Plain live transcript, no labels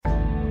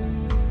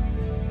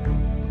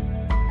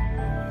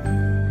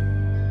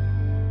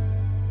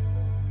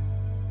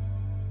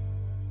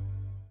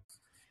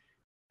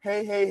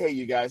Hey,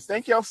 you guys.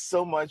 Thank y'all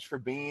so much for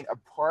being a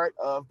part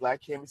of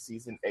Black Canvas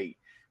Season 8.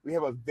 We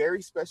have a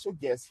very special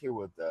guest here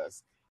with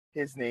us.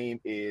 His name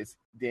is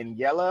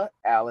Daniela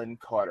Allen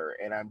Carter,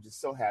 and I'm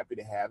just so happy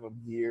to have him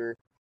here.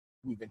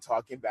 We've been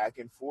talking back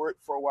and forth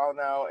for a while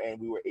now,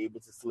 and we were able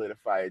to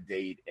solidify a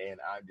date, and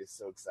I'm just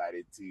so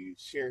excited to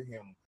share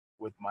him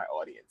with my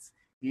audience.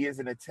 He is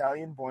an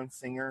Italian born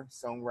singer,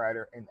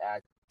 songwriter, and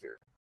actor.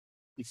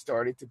 He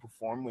started to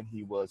perform when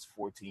he was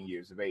 14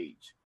 years of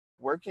age,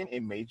 working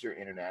in major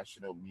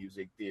international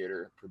music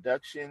theater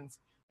productions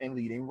and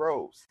leading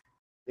roles.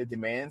 The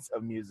demands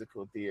of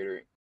musical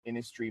theater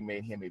industry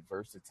made him a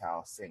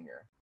versatile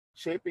singer,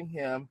 shaping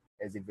him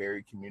as a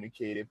very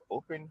communicative,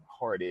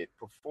 open-hearted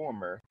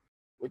performer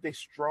with a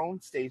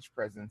strong stage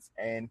presence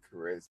and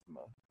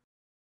charisma.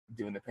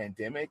 During the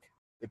pandemic,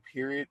 the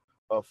period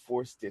of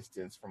forced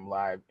distance from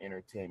live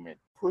entertainment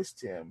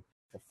pushed him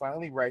to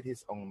finally write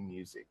his own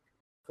music,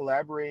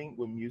 collaborating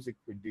with music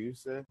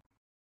producer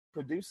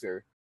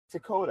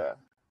Dakota.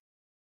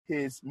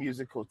 His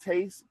musical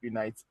taste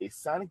unites a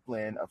sonic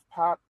blend of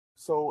pop,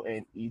 soul,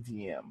 and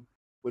EDM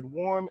with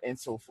warm and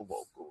soulful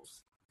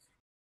vocals.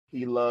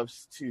 He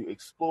loves to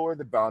explore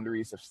the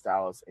boundaries of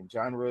styles and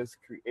genres,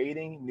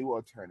 creating new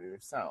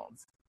alternative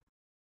sounds.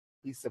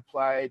 He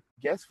supplied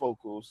guest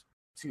vocals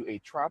to a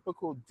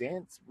tropical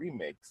dance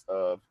remix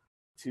of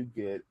Too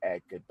Good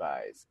at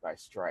Goodbyes by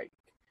Strike,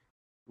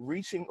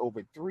 reaching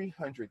over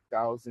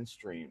 300,000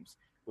 streams,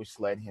 which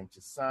led him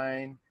to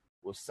sign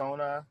with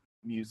Sona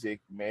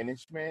Music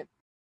Management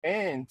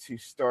and to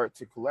start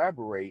to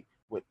collaborate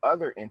with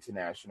other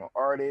international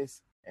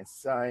artists and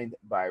signed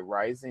by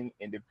rising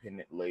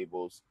independent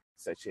labels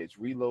such as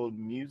Reload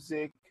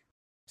Music,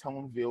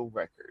 Toneville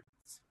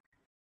Records.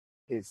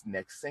 His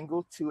next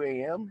single, 2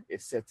 a.m.,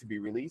 is set to be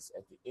released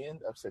at the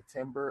end of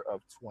September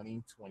of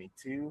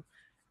 2022.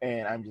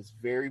 And I'm just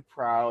very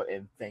proud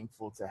and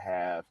thankful to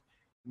have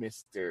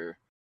Mr.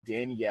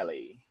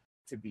 Daniele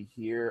to be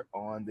here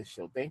on the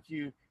show. Thank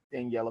you,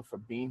 Daniela, for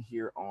being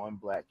here on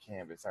Black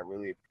Canvas. I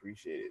really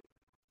appreciate it.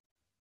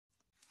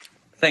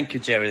 Thank you,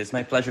 Jerry. It's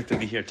my pleasure to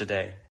be here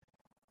today.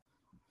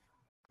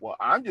 Well,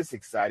 I'm just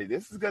excited.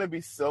 This is going to be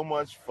so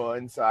much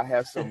fun. So I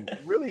have some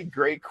really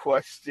great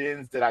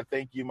questions that I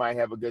think you might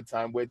have a good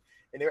time with.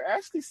 And there are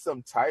actually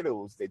some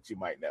titles that you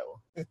might know.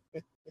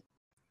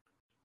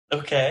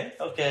 Okay,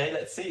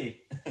 let's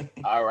see.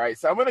 All right.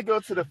 So I'm going to go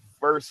to the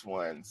first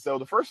one. So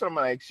the first one I'm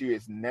going to ask you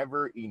is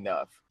Never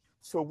Enough.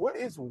 So what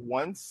is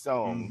one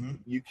song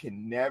you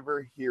can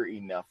never hear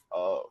enough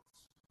of?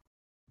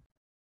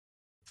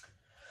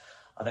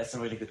 Oh, that's a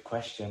really good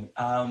question.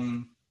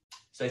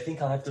 So I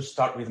think I'll have to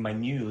start with my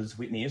muse,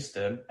 Whitney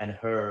Houston, and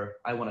her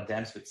 "I Wanna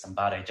Dance with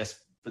Somebody." It just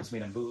puts me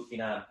in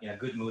a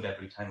good mood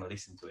every time I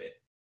listen to it.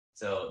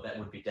 So that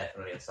would be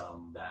definitely a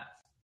song that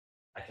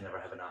I can never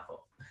have enough of.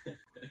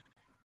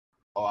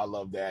 Oh, I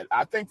love that.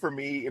 I think for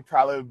me, it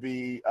probably would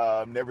be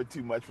Never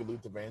Too Much for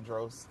Luther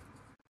Vandross.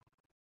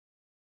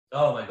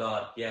 Oh my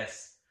God,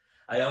 yes.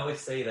 I always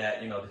say that,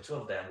 the two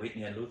of them,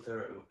 Whitney and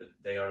Luther,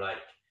 they are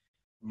like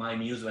my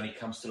muse when it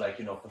comes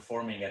to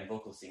performing and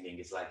vocal singing.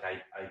 Is like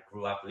I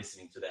grew up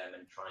listening to them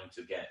and trying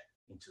to get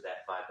into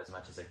that vibe as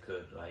much as I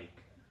could. Like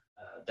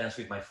Dance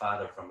with My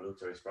Father from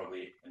Luther is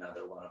probably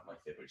another one of my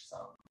favorite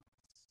songs.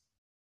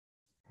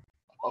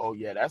 Oh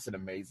yeah, that's an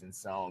amazing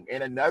song.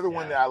 And another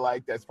one that I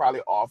like that's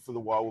probably off of the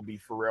wall would be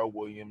Pharrell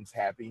Williams'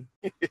 "Happy."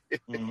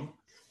 Mm-hmm.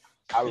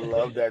 I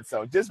love that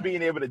song. Just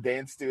being able to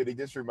dance to it, it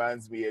just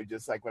reminds me of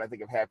just like when I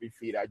think of Happy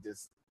Feet, I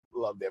just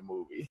love that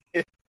movie.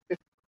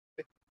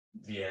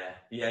 Yeah,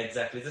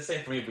 exactly. It's the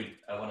same for me with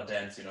I Wanna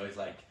Dance, it's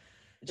like,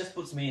 it just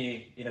puts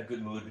me in a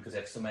good mood because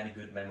I have so many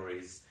good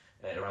memories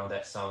around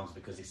that song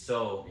because it's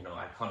so,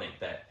 iconic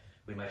that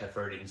we might have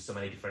heard it in so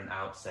many different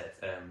outsets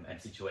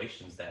and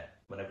situations that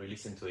whenever you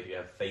listen to it, you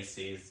have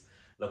faces,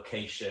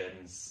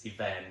 locations,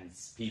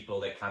 events,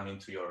 people that come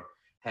into your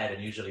head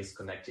and usually it's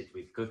connected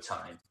with good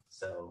time.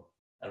 So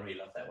I really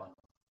love that one.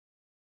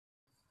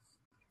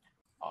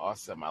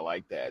 Awesome. I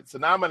like that. So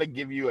now I'm going to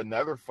give you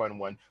another fun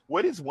one.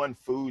 What is one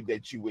food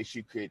that you wish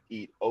you could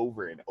eat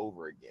over and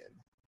over again?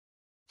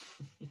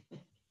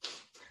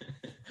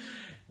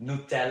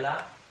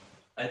 Nutella.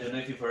 I don't know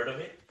if you've heard of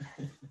it.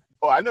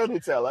 Oh, I know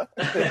Nutella.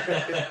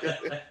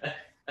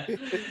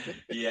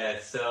 Yeah,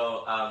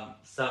 so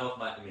some of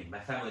my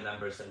family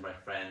members and my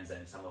friends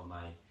and some of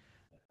my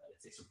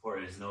let's say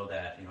supporters know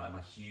that I'm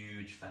a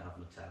huge fan of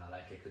Nutella.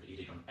 Like I could eat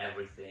it on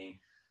everything.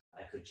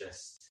 I could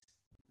just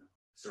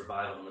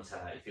survive on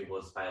Nutella if it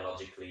was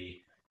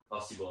biologically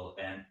possible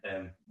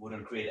and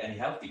wouldn't create any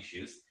health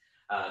issues.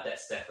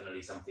 That's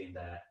definitely something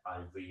that I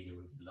really,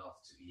 really love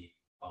to eat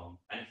on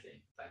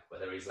anything, like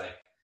whether it's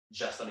like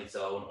just on its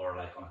own or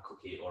like on a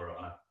cookie or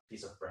on a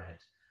piece of bread.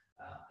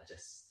 I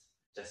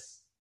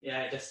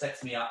it just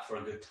sets me up for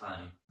a good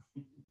time.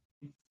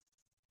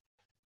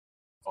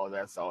 Oh,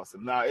 that's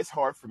awesome. Now, it's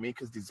hard for me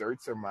because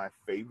desserts are my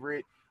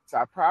favorite. So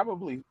I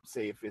probably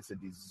say if it's a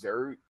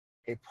dessert,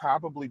 it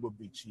probably would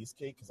be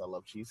cheesecake because I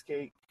love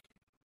cheesecake.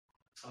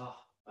 Oh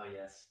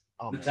yes.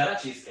 Oh man. Nutella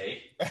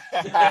cheesecake.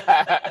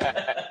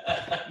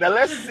 Now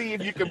let's see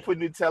if you can put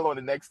Nutella on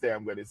the next day.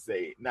 I'm going to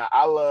say. Now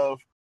I love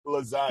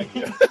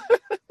lasagna.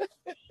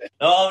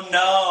 Oh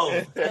no,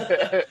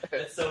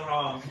 that's so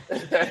wrong.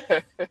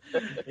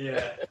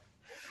 Yeah.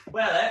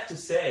 Well, I have to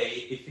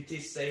say, if it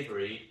is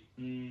savory,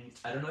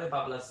 I don't know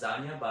about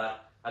lasagna,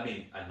 but I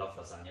mean, I love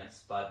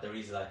lasagnas, but there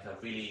is like a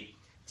really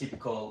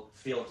typical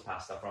field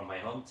pasta from my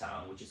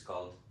hometown, which is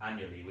called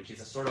agnoli, which is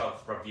a sort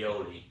of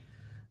ravioli.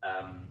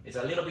 It's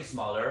a little bit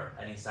smaller,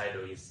 and inside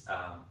there is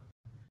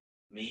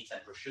meat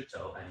and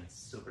prosciutto, and it's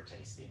super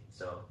tasty.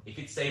 So if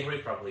it's savory,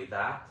 probably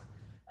that,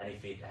 and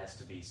if it has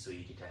to be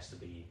sweet, it has to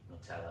be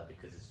Nutella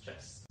because it's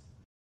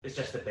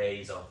just the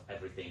base of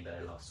everything that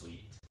I love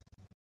sweet.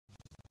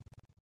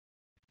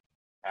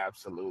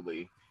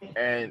 Absolutely.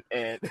 And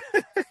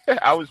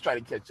I was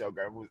trying to catch up.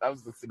 I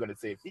was just going to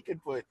say if he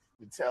could put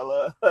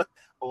Nutella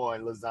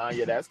on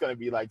lasagna, that's going to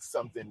be like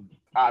something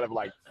out of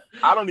like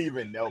I don't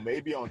even know,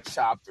 maybe on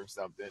Chopped or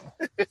something.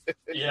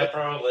 Yeah,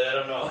 probably. I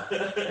don't know.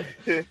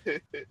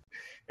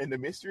 And the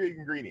mystery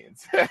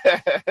ingredients.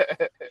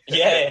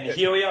 Yeah, and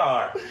here we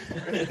are.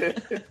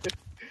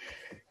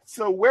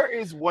 So, where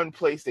is one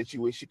place that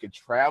you wish you could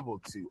travel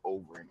to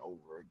over and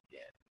over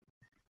again?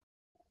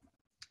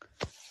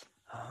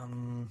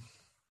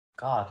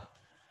 God.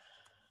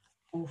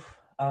 Oof.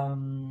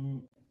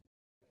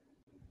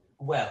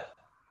 Well,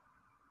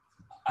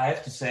 I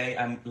have to say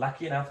I'm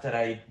lucky enough that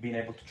I've been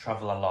able to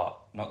travel a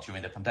lot, not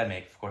during the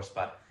pandemic, of course,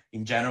 but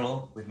in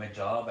general with my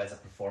job as a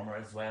performer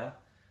as well.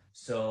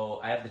 So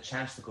I have the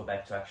chance to go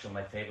back to actually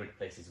my favorite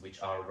places,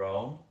 which are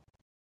Rome,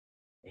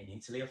 in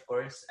Italy, of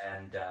course,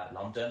 and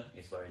London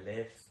is where I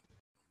live,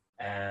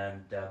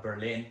 and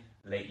Berlin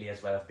lately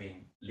as well. I've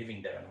been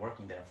living there and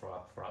working there for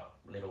a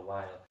little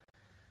while.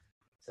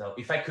 So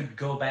if I could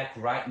go back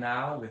right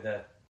now with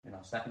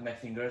snapping my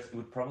fingers, it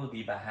would probably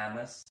be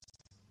Bahamas.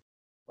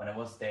 When I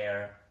was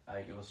there,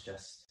 it was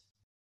just,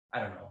 I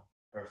don't know,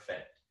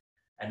 perfect.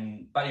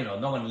 But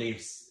no one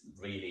lives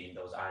really in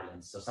those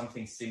islands. So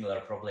something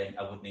similar, probably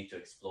I would need to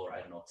explore,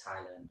 I don't know,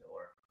 Thailand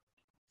or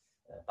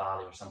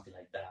Bali or something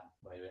like that,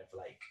 where you have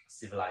like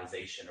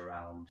civilization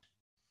around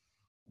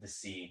the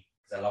sea.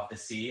 Because I love the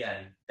sea,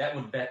 and that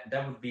would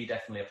be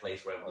definitely a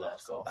place where I would love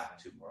to go back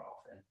to more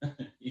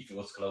often if it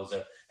was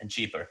closer and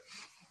cheaper.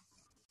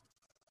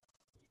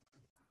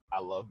 I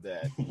love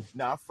that.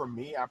 Now, for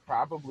me, I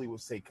probably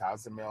would say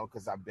Cozumel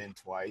because I've been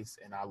twice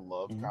and I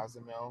love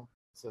Cozumel.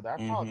 So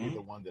that'd probably be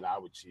the one that I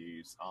would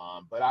choose.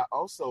 But I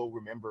also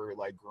remember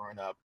like growing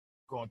up,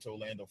 going to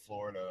Orlando,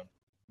 Florida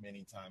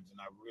many times, and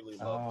I really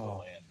loved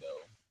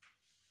Orlando.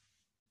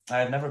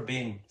 I've never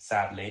been,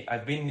 sadly.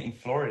 I've been in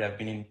Florida. I've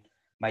been in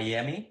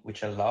Miami,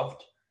 which I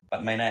loved.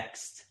 But my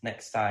next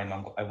time,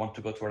 I want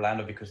to go to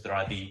Orlando because there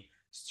are the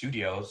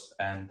studios.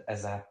 And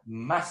as a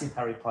massive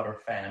Harry Potter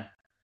fan,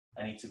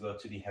 I need to go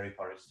to the Harry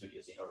Potter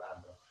studios in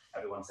Orlando.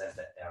 Everyone says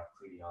that they are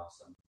pretty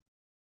awesome.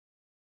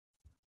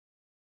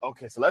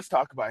 Okay, so let's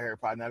talk about Harry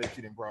Potter now that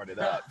you didn't brought it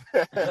up.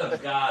 Oh,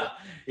 God.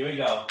 Here we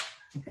go.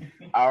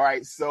 All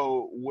right,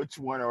 so which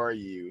one are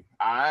you?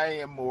 I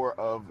am more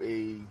of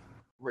a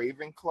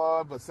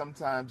Ravenclaw, but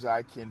sometimes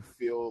I can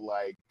feel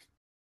like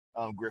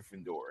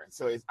Gryffindor.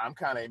 So I'm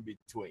kind of in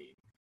between.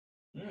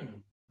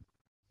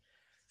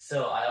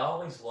 So I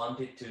always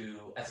wanted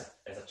to, as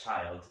a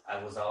child,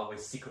 I was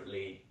always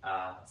secretly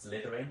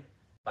Slytherin,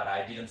 but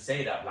I didn't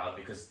say it out loud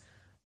because,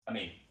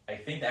 I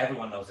think that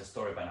everyone knows the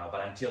story by now,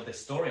 but until the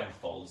story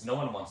unfolds, no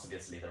one wants to be a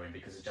Slytherin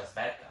because it's just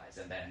bad guys.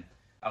 And then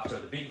after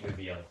the big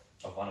reveal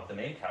of one of the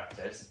main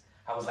characters,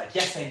 I was like,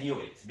 yes, I knew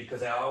it,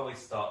 because I always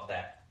thought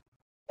that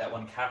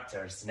one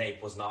character,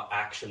 Snape, was not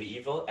actually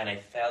evil, and I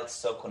felt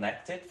so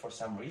connected for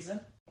some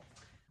reason.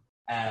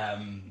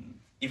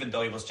 Even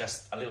though he was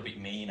just a little bit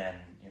mean and,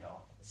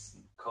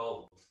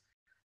 cold.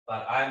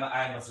 But I'm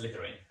a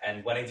Slytherin,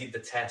 and when I did the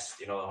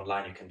test,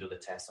 online you can do the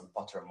test on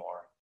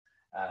Pottermore.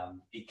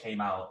 It came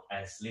out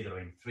as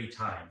Slytherin 3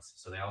 times,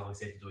 so they always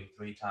say to do it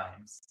 3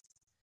 times.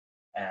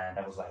 And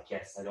I was like,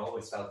 yes, I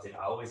always felt it.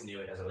 I always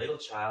knew it as a little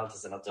child,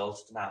 as an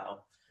adult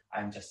now.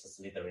 I'm just a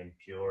Slytherin,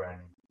 pure,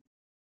 and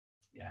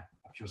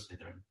a pure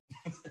Slytherin.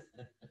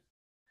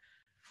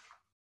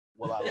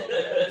 Well, I love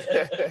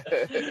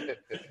that.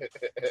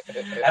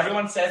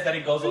 Everyone says that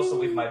it goes also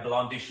with my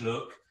blondish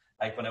look.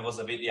 Like when I was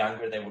a bit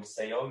younger, they would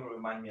say, oh, you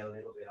remind me a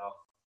little bit of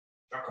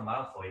Draco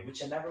Malfoy,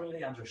 which I never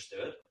really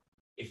understood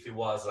if it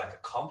was like a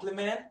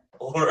compliment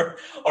or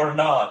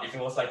not, if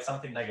it was like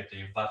something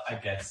negative, but I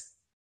guess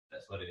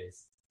that's what it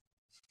is.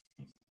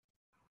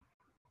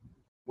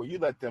 Well, you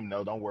let them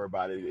know. Don't worry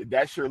about it. If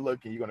that's your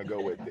look and you're going to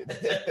go with it.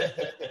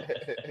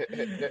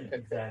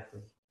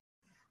 Exactly.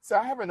 So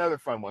I have another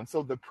fun one.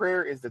 So the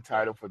prayer is the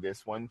title for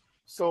this one.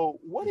 So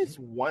what is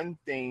one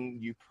thing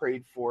you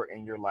prayed for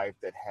in your life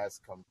that has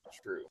come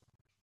true?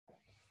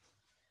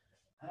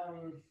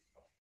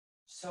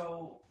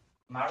 So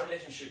my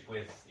relationship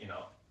with,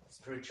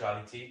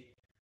 spirituality,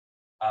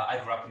 I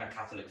grew up in a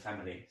Catholic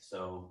family.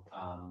 So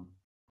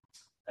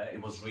it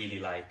was really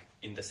like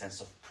in the sense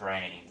of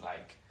praying,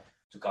 like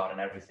God and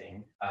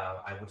everything,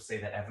 I would say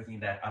that everything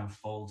that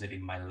unfolded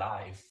in my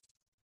life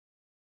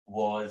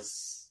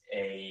was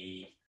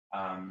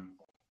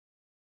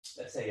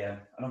let's say an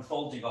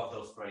unfolding of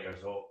those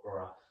prayers,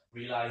 or a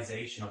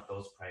realization of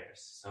those prayers.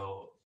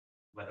 So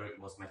whether it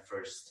was my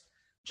first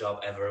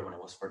job ever when I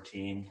was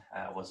 14,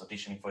 I was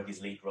auditioning for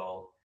this lead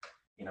role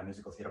in a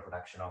musical theater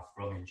production of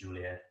Romeo and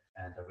Juliet,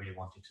 and I really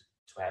wanted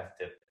to have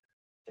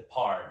the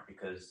part,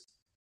 because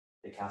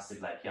they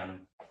casted like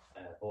young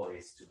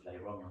boys to play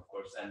Romeo, of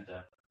course, and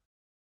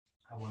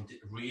I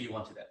really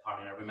wanted that part.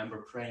 And I remember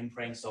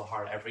praying so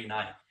hard every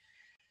night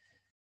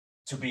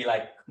to be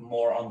like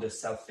more on the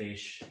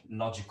selfish,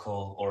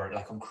 logical, or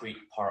like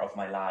concrete part of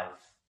my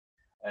life.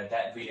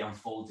 That really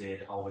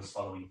unfolded, always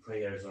following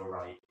prayers, or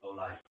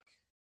like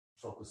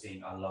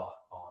focusing a lot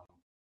on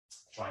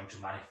trying to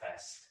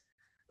manifest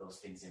those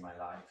things in my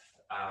life.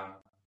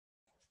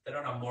 Then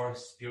on a more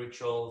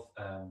spiritual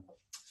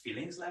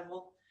feelings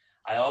level,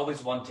 I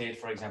always wanted,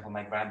 for example,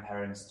 my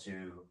grandparents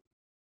to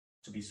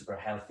be super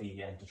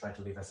healthy and to try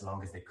to live as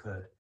long as they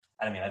could.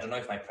 And I mean, I don't know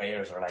if my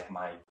prayers are like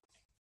my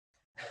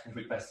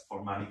request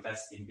for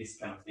manifesting these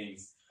kind of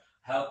things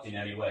helped in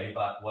any way,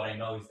 but what I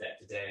know is that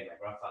today my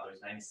grandfather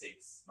is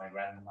 96, my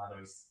grandmother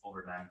is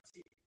over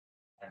 90,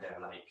 and they're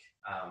like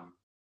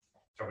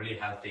they're really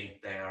healthy.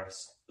 They are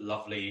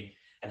lovely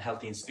and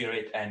healthy in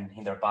spirit and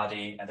in their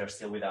body, and they're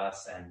still with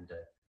us. And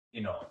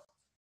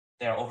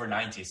they're over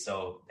 90,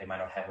 so they might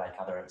not have like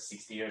other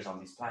 60 years on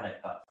this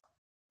planet, but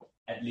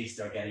at least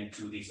they're getting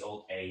to this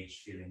old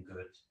age feeling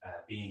good,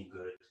 being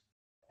good,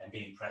 and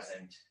being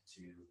present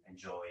to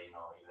enjoy,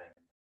 even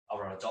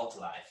our adult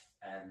life.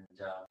 And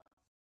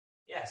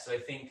so I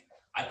think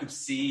I could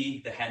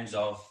see the hands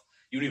of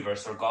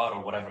universe or God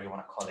or whatever you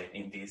want to call it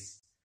in these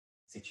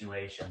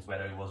situations,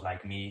 whether it was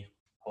like me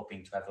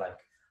hoping to have like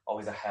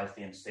always a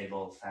healthy and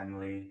stable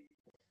family,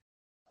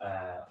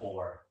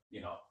 or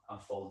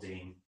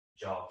unfolding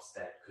jobs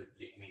that could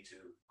lead me to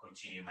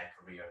continue my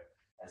career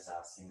as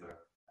a singer,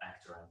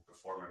 actor, and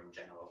performer in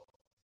general,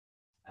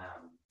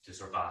 to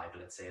survive,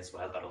 let's say, as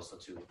well, but also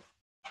to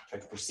try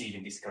to proceed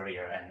in this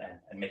career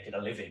and make it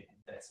a living.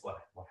 That's what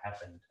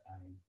happened.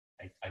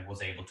 I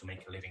was able to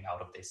make a living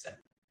out of this, and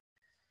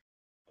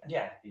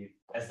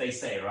as they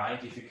say,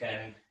 right?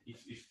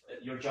 If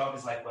your job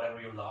is like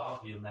whatever you love,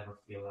 you'll never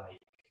feel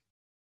like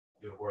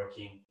you're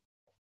working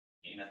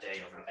in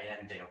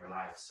any day of your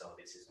life. So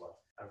this is what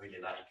I really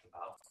like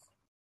about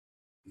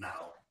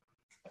now.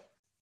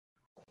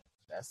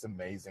 That's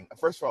amazing.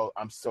 First of all,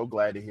 I'm so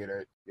glad to hear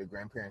that your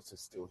grandparents are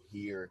still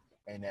here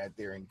and that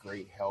they're in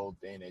great health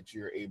and that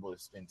you're able to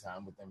spend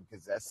time with them,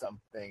 because that's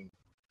something,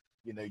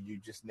 you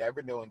just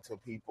never know until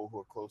people who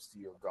are close to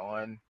you are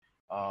gone,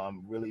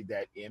 really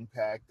that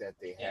impact that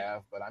they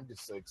have. But I'm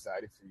just so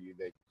excited for you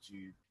that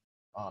you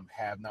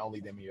have not only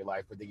them in your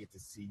life, but they get to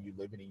see you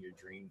living in your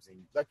dreams.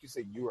 And like you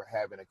said, you are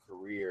having a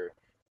career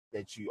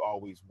that you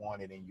always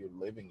wanted, and you're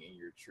living in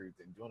your truth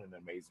and doing an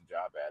amazing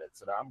job at it.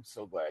 So I'm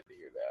so glad to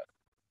hear that.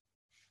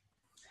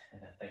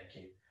 Thank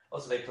you.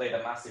 Also, they played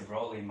a massive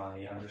role in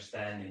my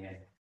understanding and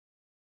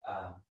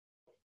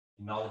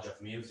knowledge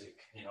of music.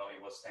 It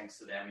was thanks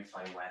to them if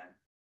I went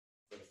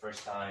for the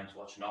first time to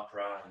watch an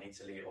opera in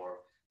Italy, or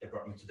they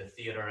brought me to the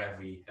theater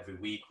every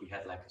week. We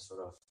had like a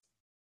sort of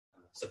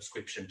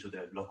subscription to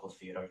the local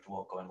theater to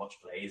go and watch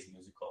plays,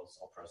 musicals,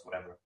 operas,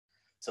 whatever.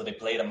 So they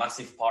played a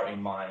massive part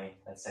in my,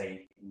 let's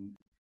say,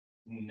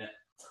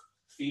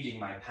 feeding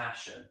my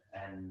passion.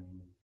 And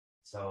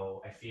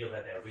so I feel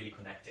that they're really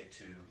connected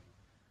to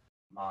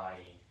my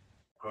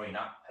growing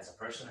up as a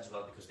person as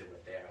well, because they were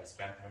there as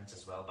grandparents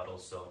as well, but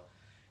also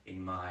in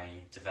my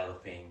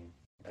developing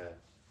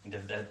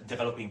the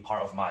developing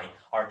part of my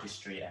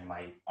artistry and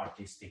my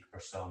artistic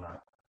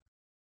persona.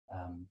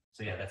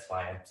 That's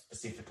why I'm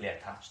specifically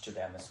attached to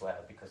them as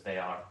well, because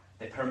they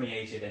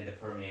permeated and they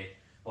permeate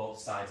both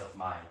sides of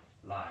my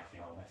life,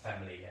 my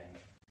family and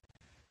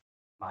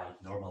my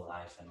normal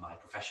life and my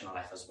professional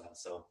life as well.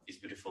 So it's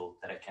beautiful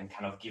that I can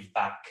kind of give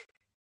back,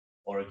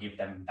 or give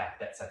them back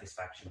that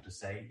satisfaction to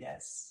say,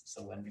 yes,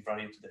 so when we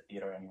brought you to the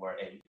theater and you were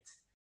 8,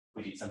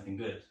 we did something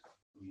good.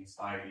 We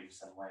inspired you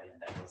some way,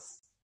 and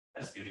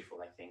that's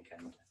beautiful, I think,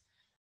 and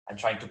I'm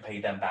trying to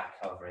pay them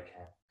back however I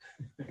can.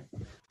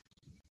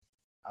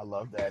 I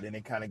love that. And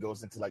it kind of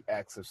goes into like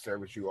acts of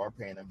service. You are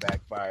paying them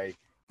back by,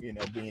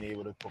 being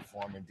able to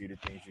perform and do the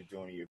things you're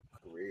doing in your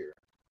career.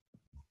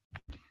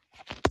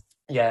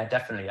 Yeah,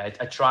 definitely. I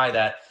try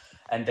that,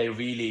 and they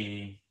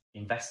really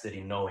invested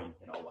in knowing,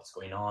 what's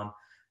going on.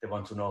 They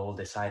want to know all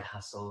the side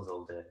hustles,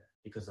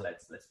 because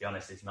let's be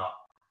honest, it's not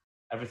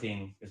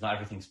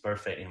everything's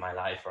perfect in my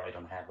life, or I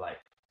don't have like,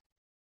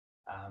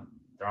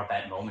 there are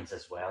bad moments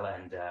as well,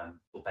 and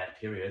or bad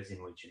periods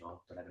in which, don't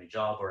have any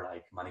job, or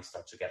like money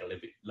starts to get a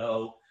little bit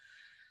low,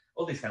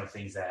 all these kind of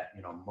things that,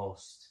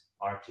 most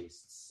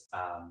artists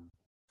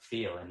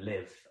feel and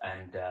live,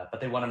 and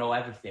but they want to know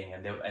everything,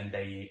 and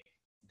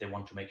they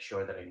want to make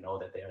sure that I know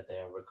that they are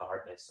there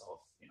regardless of,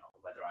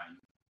 whether I'm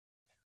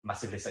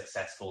massively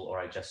successful or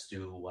I just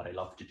do what I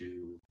love to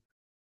do,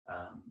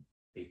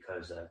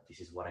 because this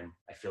is what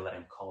I feel that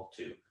I'm called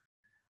to.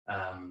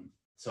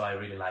 So I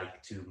really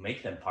like to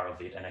make them part of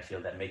it, and I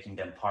feel that making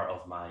them part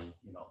of my,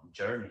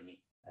 journey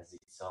as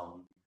its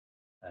own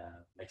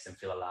makes them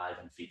feel alive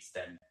and fits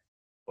them,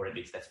 or at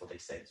least that's what they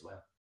say as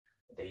well.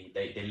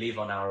 They live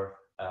on our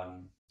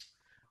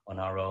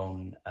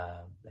own,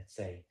 let's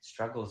say,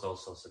 struggles,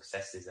 also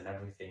successes and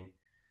everything,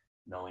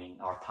 knowing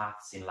our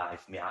paths in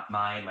life.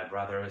 Mine, my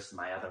brothers,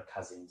 my other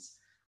cousins.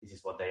 This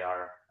is what they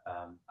are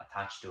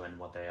attached to and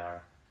what they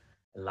are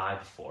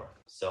alive for.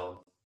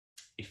 So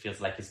it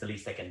feels like it's the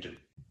least I can do.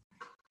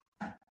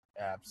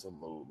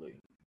 Absolutely.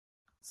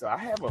 So I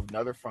have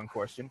another fun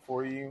question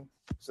for you.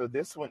 So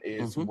this one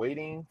is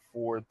waiting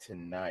for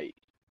tonight.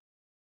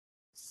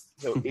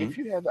 So if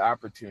you have the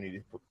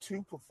opportunity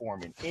to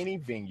perform in any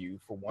venue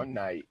for one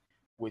night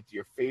with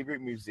your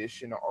favorite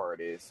musician or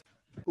artist,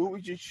 who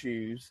would you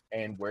choose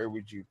and where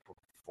would you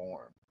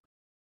perform?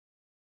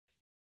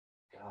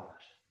 God,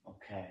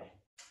 okay.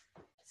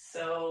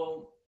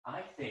 So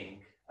I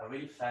think I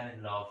really fell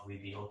in love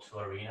with the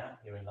O2 Arena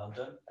here in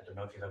London. I don't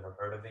know if you've ever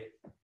heard of it.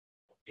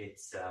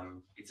 It's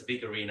a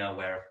big arena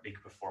where big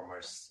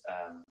performers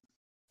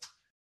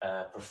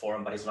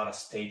perform, but it's not a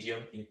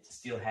stadium. It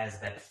still has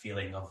that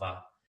feeling of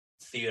a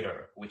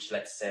theater, which,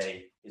 let's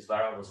say, is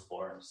where I was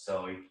born.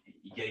 So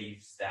it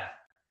gives that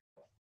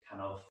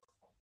kind of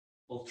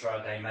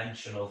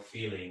ultra-dimensional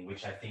feeling,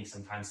 which I think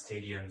sometimes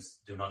stadiums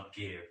do not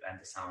give, and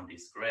the sound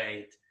is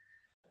great.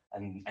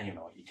 And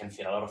you can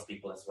feel a lot of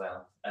people as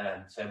well.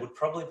 So I would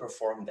probably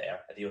perform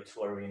there at the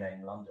O2 Arena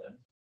in London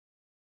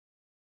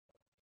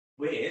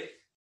with...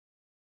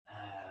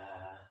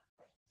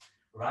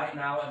 right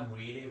now, I'm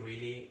really,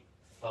 really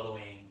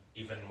following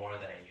even more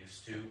than I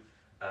used to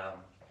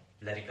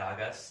Lady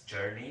Gaga's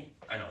journey.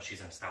 I know she's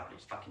an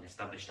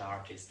established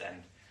artist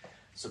and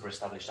super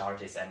established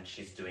artist, and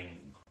she's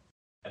doing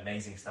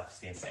amazing stuff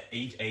since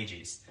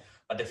ages.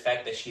 But the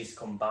fact that she's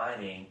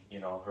combining,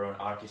 her own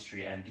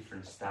artistry and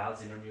different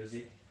styles in her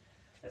music,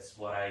 that's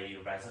what I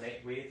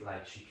resonate with.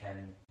 Like, she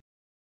can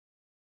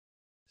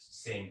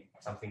sing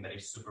something that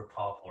is super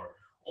pop or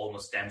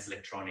almost dance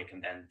electronic,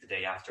 and then the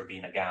day after be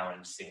in a gown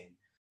and sing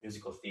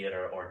musical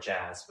theater or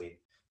jazz with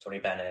Tony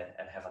Bennett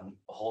and have a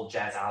whole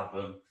jazz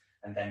album,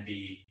 and then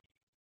be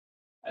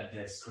at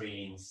the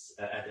screens,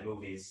 at the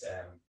movies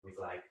with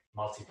like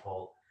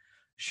multiple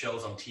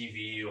shows on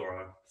TV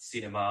or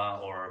cinema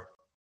or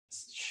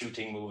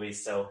shooting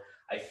movies. So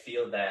I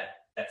feel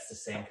that that's the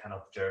same kind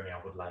of journey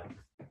I would like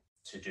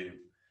to do.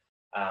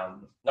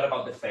 Not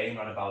about the fame,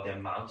 not about the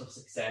amount of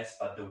success,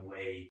 but the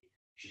way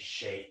she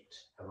shaped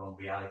her own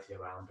reality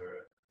around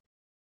her.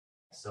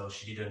 So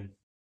she didn't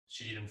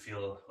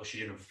feel, or she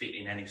didn't fit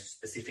in any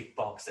specific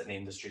box that the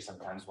industry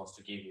sometimes wants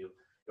to give you.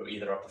 You're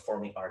either a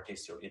performing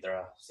artist, you're either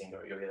a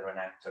singer, you're either an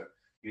actor,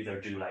 you either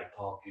do like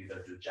pop, you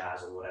either do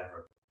jazz or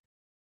whatever.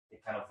 They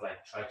kind of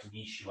like try to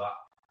niche you up.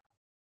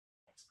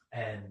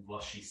 And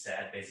what she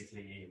said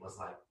basically was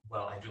like,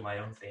 well, I do my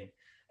own thing.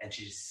 And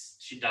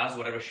she does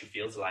whatever she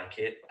feels like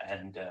it,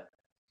 and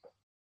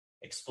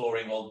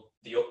exploring all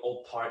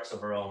parts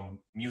of her own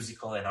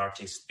musical and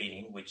artist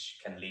being, which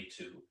can lead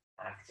to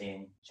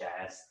acting,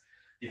 jazz,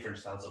 different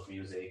styles of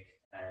music.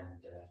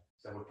 And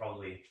so I would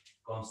probably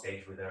go on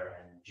stage with her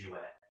and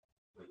duet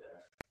with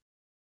her.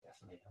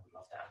 Definitely, I would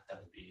love that.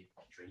 That would be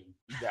a dream.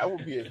 That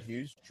would be a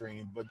huge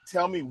dream. But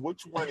tell me,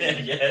 which one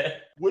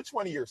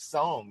of your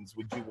songs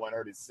would you want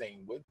her to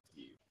sing with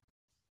you?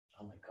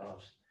 Oh my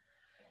gosh.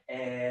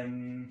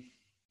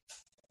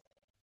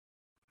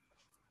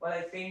 Well,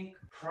 I think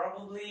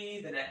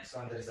probably the next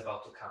one that is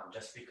about to come,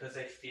 just because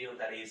I feel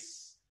that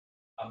is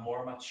a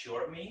more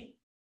mature me,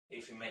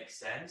 if it makes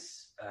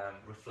sense,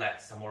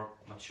 reflects a more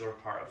mature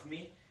part of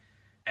me.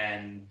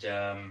 And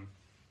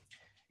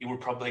it would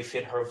probably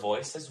fit her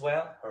voice as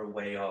well, her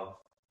way of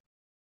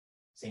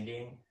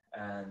singing.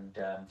 And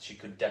she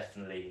could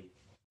definitely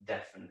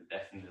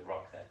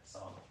rock that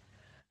song.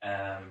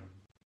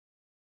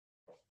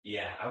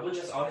 Yeah, I would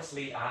just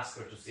honestly ask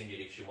her to sing it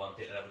if she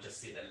wanted, and I would just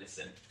sit and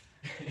listen.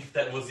 If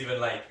that was even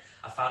like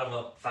a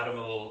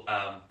fathomable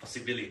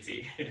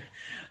possibility,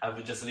 I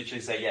would just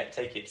literally say, yeah,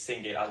 take it,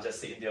 sing it. I'll just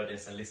sit in the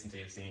audience and listen to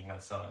you singing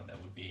that song. That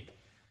would be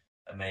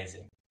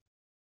amazing.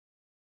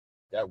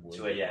 That would.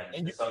 2 a.m.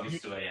 And the song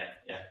is 2 a.m.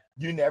 Yeah.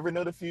 You never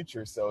know the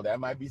future, so that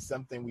might be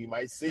something we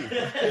might see.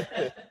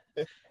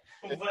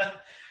 Well,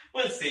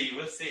 we'll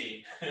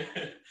see.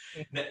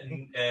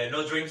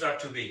 No dreams are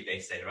too big, they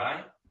say,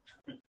 right?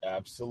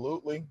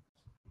 Absolutely.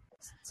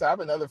 So I have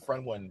another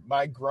fun one.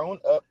 My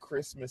grown-up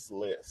Christmas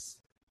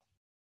list.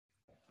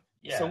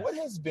 Yeah. So what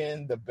has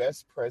been the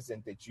best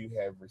present that you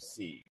have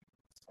received?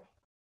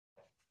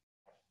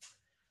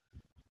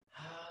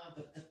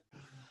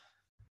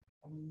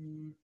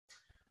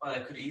 Well, I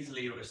could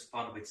easily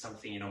respond with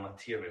something,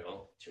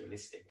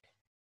 materialistic.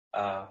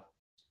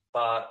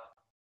 But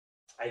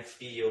I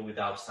feel,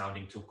 without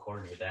sounding too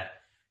corny,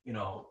 that,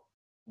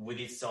 with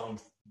its own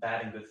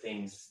bad and good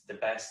things, the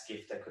best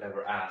gift I could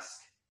ever ask,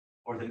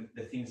 or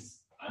the things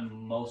I'm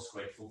most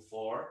grateful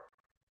for,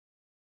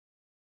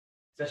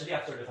 especially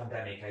after the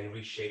pandemic, I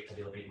reshaped a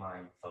little bit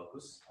my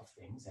focus of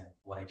things and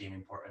what I deem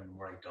important and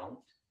what I don't.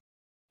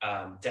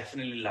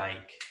 definitely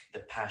like the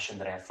passion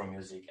that I have for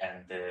music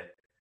and the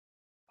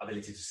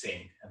ability to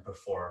sing and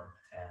perform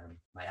and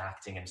my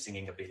acting and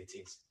singing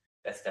abilities.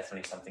 That's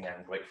definitely something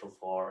I'm grateful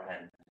for.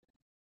 And,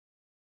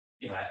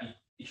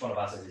 each one of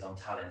us has his own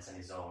talents and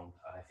his own,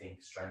 I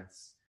think,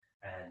 strengths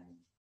and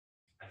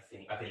I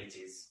think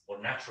abilities or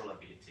natural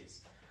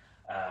abilities.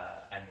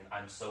 And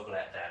I'm so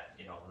glad that,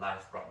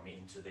 life brought me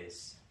into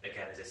this,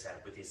 again, as I said,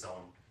 with its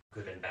own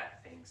good and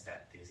bad things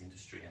that this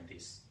industry and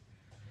this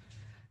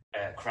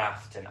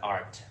craft and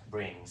art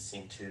brings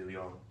into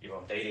your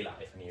own daily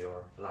life and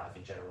your life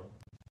in general.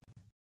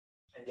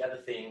 And the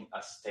other thing,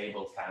 a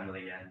stable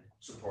family and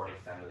supportive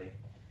family,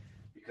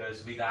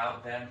 because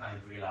without them, I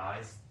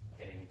realized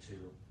getting into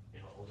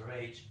older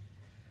age,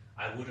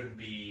 I wouldn't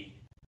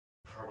be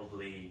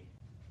probably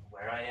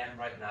where I am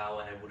right now,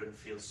 and I wouldn't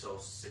feel so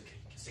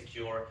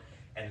secure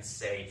and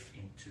safe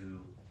into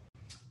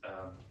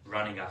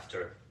running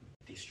after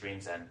these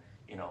dreams and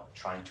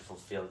trying to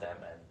fulfill them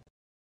and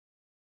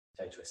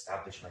try to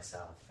establish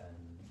myself. And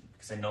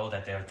because I know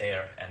that they're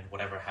there, and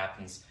whatever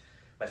happens,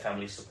 my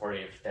family is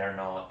supportive. They're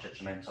not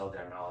judgmental.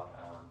 They're not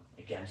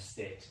against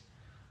it,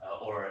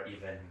 or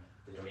even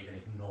they don't even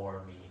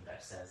ignore me in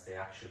that sense. They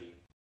actually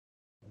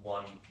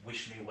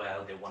wish me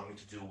well. They want me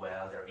to do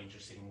well. They're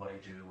interested in what I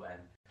do,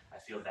 and I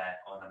feel that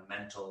on a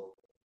mental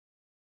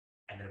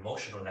and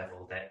emotional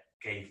level, that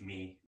gave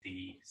me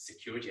the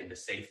security and the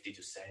safety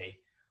to say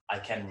I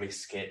can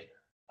risk it,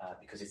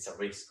 because it's a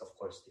risk. Of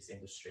course, this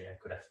industry, I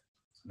could have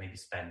maybe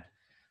spent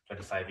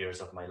 25 years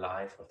of my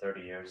life or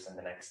 30 years in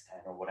the next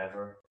 10 or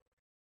whatever,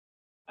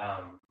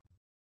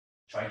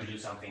 trying to do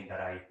something that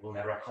I will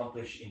never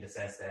accomplish, in the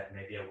sense that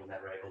maybe I will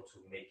never able to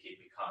make it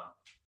become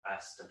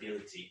a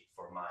stability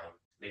for my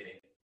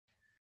living.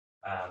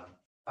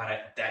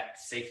 But that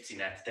safety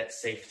net, that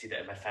safety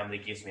that my family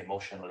gives me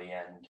emotionally,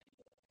 and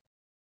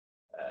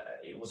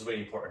it was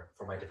really important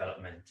for my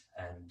development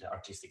and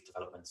artistic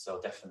development. So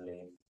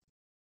definitely,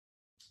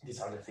 these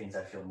are the things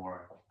I feel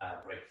more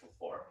grateful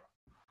for.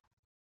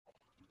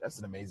 That's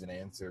an amazing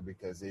answer,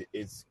 because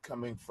it's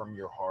coming from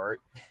your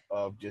heart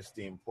of just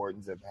the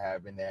importance of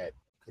having that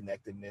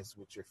connectedness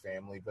with your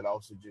family, but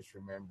also just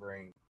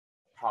remembering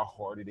how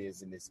hard it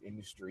is in this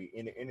industry,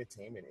 in the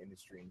entertainment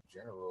industry in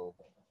general,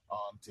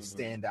 to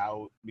stand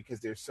out, because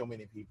there's so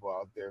many people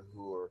out there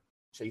who are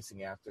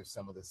chasing after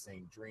some of the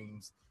same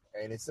dreams.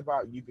 And it's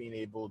about you being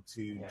able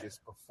to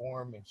just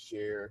perform and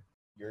share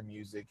your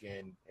music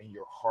and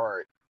your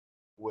heart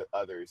with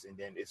others, and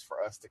then it's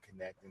for us to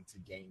connect and to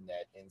gain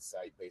that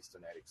insight based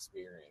on that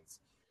experience.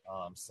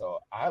 So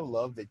I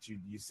love that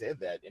you said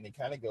that, and it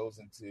kind of goes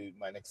into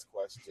my next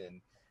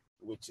question,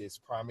 which is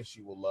promise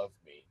you will love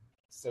me.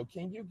 So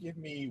can you give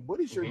me, what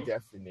is your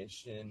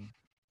definition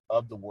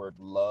of the word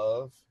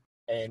love,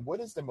 and what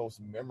is the most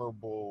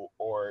memorable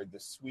or the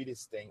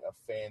sweetest thing a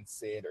fan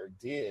said or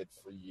did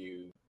for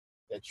you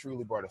that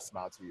truly brought a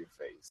smile to your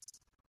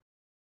face?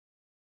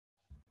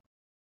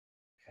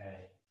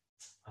 Okay.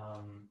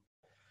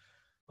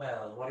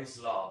 Well, what is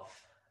love?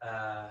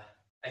 I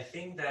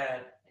think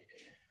that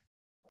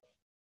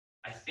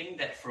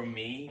for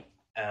me,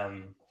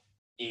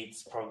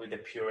 it's probably the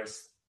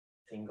purest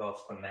thing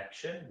of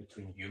connection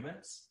between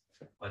humans,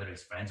 whether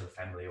it's friends or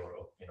family, or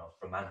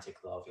romantic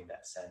love in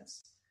that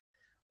sense,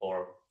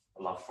 or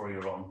love for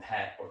your own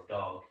pet or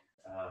dog.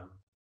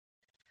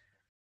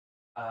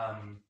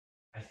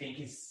 I think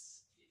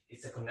it's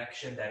a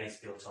connection that is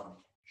built on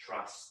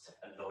trust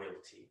and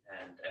loyalty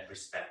and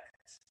respect.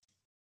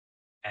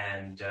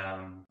 And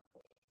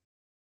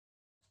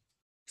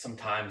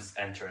sometimes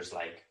enters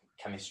like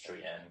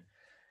chemistry and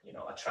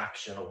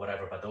attraction or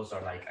whatever, but those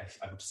are like,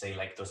 I would say,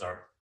 like, those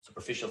are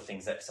superficial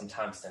things that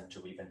sometimes tend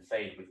to even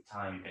fade with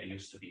time. You get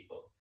used to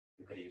people,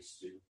 you get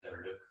used to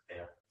their look,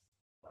 their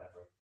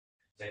whatever.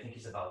 So I think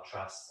it's about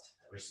trust,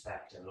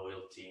 respect, and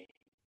loyalty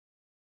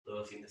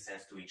in the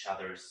sense to each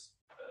other's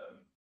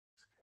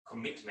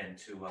commitment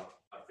to a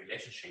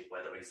relationship,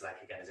 whether it's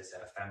like, again, as I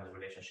said, a family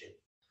relationship,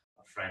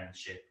 a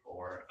friendship,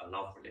 or a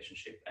love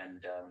relationship.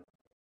 And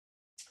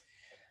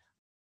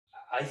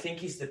I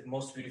think it's the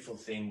most beautiful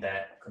thing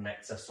that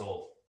connects us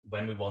all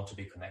when we want to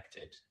be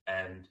connected.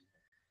 And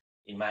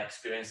in my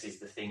experience, is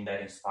the thing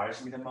that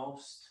inspires me the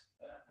most.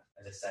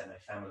 As I said, my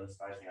family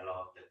inspires me a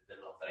lot. The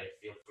love that I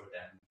feel for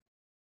them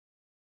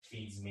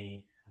feeds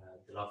me.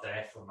 The love that I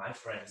have for my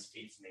friends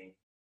feeds me.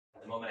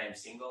 At the moment I'm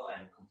single,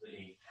 I'm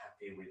completely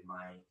happy with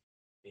my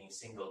being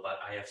single, but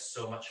I have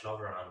so much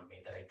love around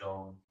me that I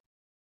don't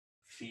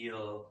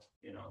feel,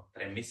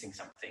 that I'm missing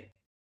something.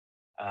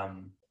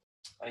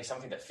 It's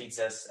something that feeds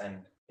us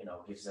and,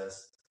 gives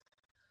us,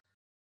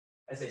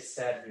 as I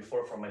said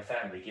before, for my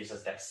family, gives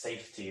us that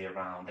safety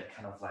around, that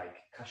kind of like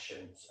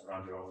cushions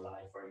around your own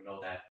life, where you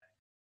know that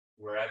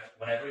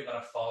whenever you're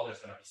going to fall, there's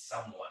going to be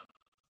someone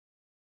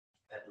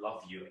that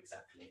loves you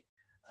exactly,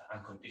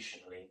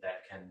 unconditionally,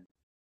 that can,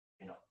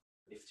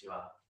 lift you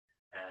up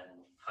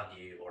and hug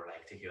you, or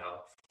like take you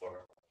out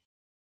for,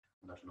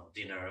 I don't know,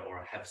 dinner,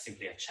 or have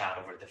simply a chat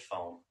over the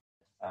phone.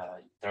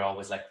 They're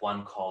always like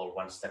one call or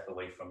one step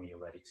away from you,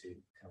 ready to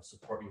kind of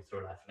support you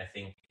through life. And I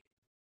think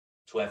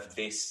to have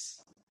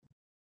this,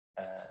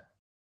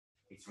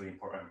 it's really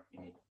important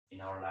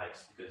in our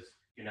lives, because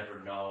you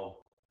never know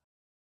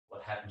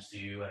what happens to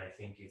you. And I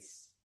think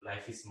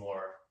life is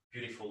more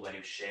beautiful when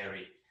you share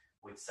it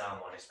with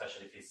someone,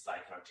 especially if it's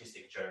like an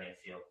artistic journey.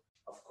 I feel,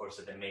 of course,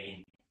 that the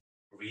main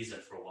reason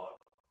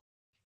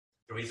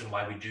the reason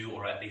why we do,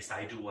 or at least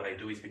I do what I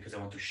do, is because I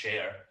want to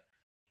share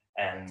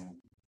and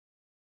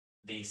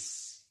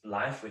this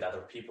life with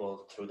other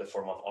people through the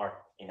form of art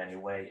in any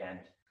way. And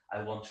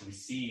I want to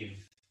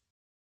receive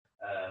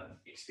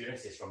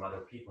experiences from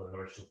other people in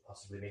order to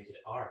possibly make it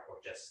art, or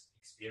just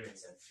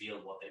experience and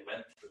feel what they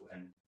went through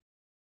and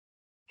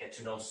get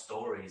to know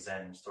stories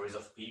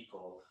of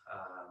people,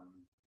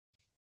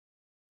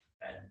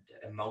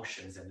 and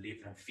emotions, and live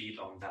and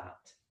feel on that.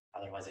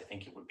 Otherwise, I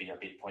think it would be a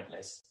bit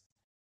pointless.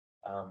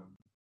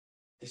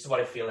 This is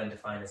what I feel and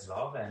define as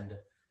love, and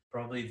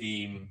probably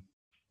the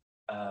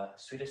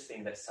sweetest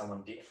thing that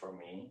someone did for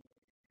me,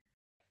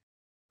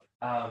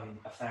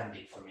 a fan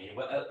did for me.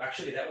 Well,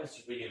 actually, that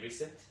was really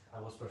recent.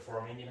 I was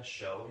performing in a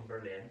show in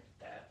Berlin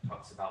that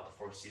talks about the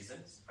Four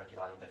Seasons,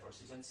 particularly the Four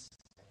Seasons.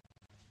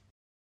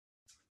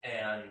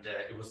 And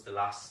it was the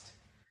last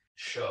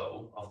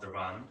show of the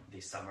run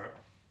this summer.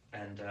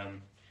 And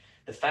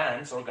the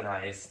fans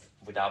organized,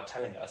 without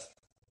telling us,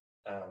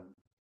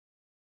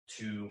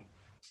 to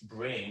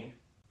bring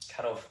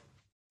kind of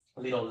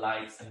little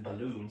lights and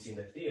balloons in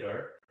the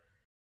theater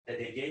that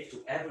they gave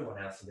to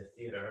everyone else in the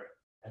theater.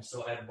 And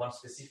so at one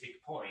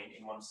specific point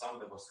in one song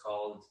that was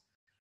called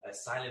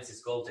Silence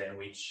is Golden,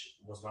 which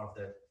was one of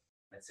the,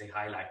 let's say,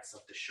 highlights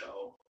of the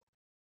show,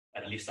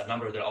 at least a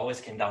number that always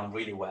came down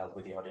really well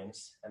with the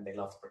audience, and they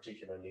loved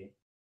particularly.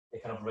 They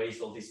kind of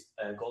raised all these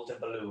golden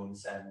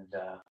balloons,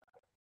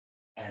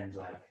 and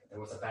like there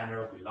was a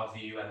banner, "We love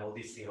you," and all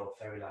these little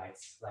fairy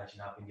lights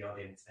lighting up in the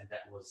audience. And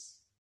that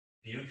was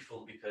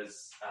beautiful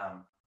because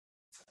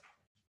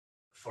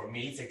for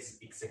me,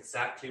 it's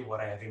exactly what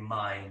I have in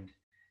mind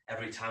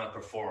every time I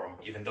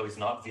perform, even though it's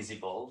not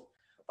visible,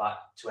 but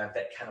to have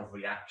that kind of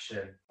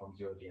reaction from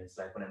the audience.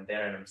 Like when I'm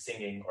there and I'm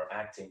singing or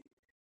acting,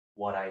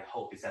 what I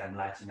hope is that I'm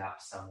lighting up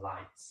some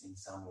lights in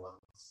some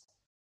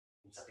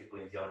people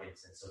in the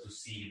audience. And so to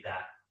see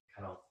that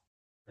kind of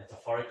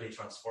metaphorically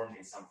transformed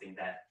in something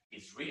that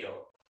is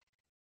real,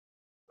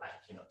 like,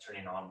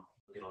 turning on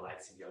little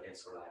lights in the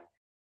audience, or like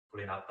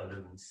pulling out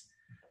balloons,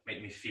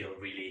 made me feel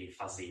really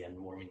fuzzy and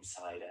warm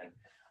inside. And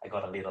I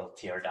got a little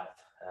teared up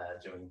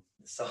during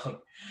the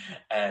song.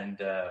 And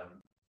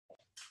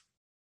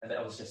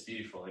that was just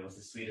beautiful. It was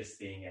the sweetest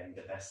thing and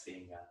the best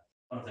thing,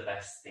 one of the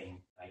best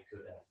things I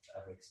could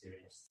have ever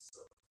experienced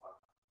so far.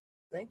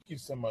 Thank you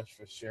so much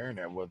for sharing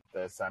that with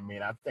us. I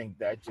mean, I think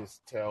that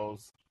just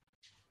tells,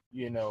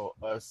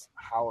 us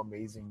how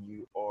amazing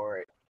you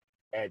are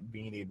at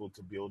being able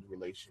to build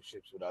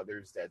relationships with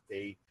others, that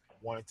they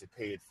wanted to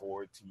pay it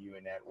forward to you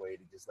in that way,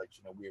 to just let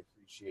you know we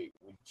appreciate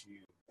what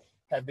you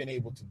have been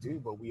able to do,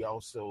 but we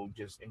also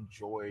just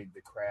enjoy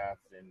the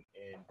craft and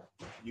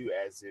you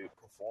as a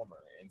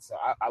performer. And so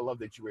I love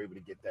that you were able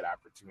to get that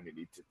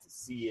opportunity to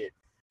see it,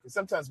 because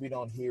sometimes we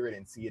don't hear it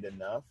and see it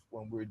enough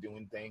when we're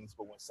doing things,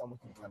 but when someone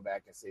can come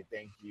back and say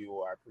thank you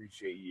or I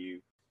appreciate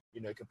you,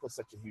 it can put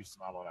such a huge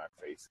smile on our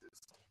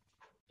faces.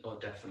 Oh,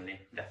 definitely.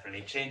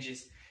 It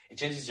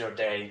changes your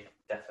day,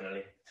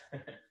 definitely.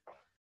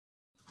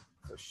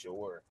 For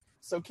sure.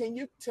 So can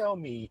you tell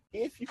me,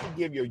 if you could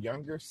give your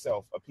younger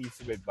self a piece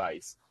of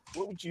advice,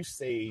 what would you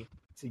say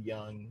to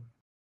young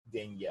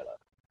Daniela?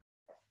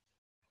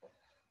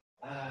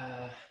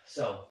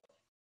 So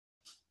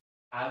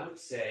I would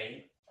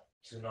say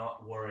to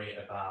not worry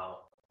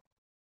about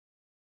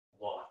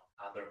what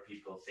other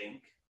people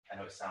think. I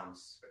know it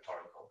sounds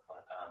rhetorical,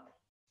 but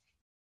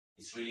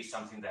it's really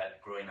something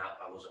that growing up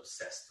I was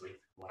obsessed with,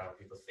 what other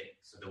people think.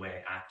 So the way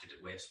I acted,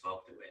 the way I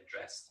spoke, the way I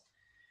dressed,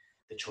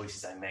 the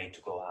choices I made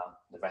to go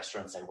out, the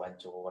restaurants I went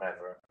to, or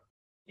whatever.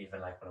 Even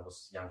like when I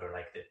was younger,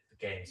 like the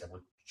games I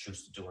would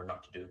choose to do or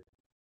not to do.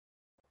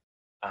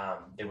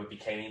 They would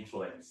become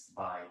influenced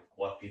by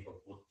what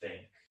people would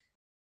think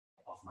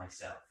of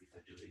myself if I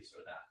do this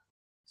or that.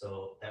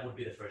 So that would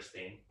be the first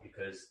thing,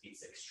 because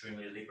it's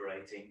extremely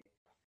liberating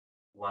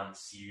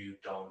once you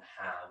don't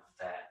have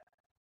that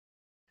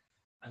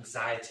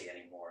anxiety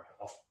anymore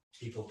of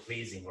people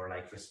pleasing or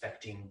like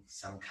respecting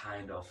some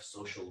kind of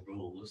social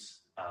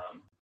rules,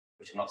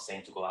 which I'm not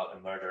saying to go out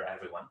and murder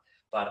everyone,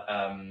 but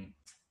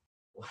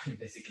what I'm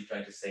basically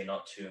trying to say,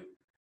 not to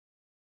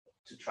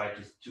try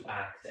to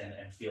act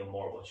and feel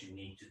more what you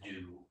need to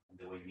do and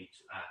the way you need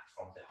to act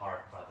from the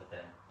heart, rather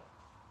than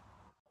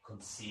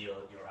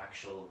conceal your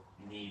actual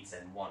needs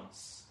and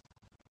wants,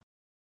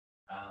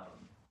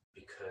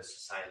 because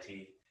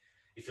society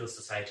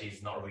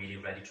is not really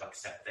ready to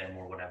accept them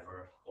or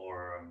whatever.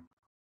 Or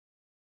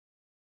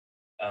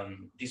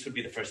this would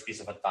be the first piece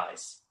of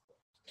advice,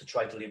 to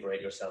try to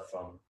liberate yourself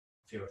from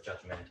fear of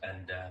judgment,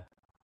 and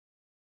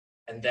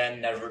then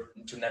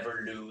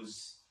never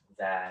lose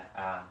that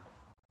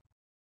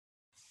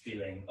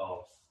feeling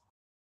of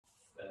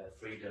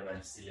freedom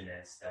and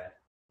silliness that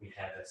we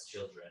had as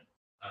children.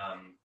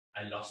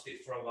 I lost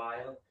it for a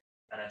while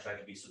and I tried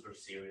to be super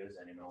serious,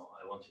 and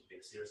I wanted to be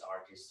a serious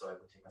artist, so I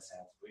would take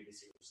myself really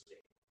seriously.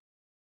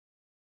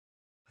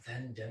 But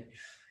then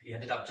it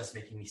ended up just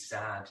making me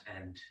sad,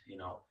 and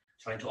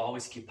trying to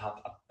always keep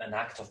up an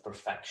act of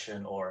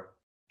perfection, or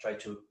try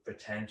to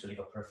pretend to live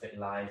a perfect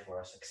life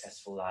or a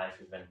successful life.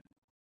 Even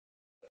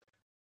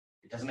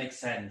it doesn't make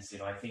sense.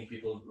 I think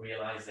people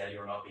realize that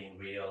you're not being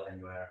real,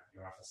 and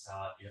you're a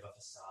facade. You have a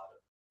facade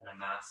and a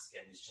mask,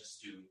 and it's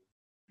just to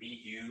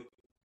be you,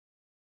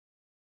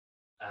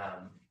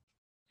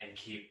 and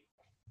keep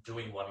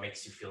doing what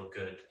makes you feel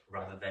good,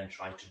 rather than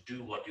try to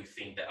do what you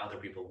think that other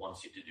people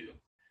wants you to do,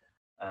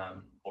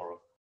 or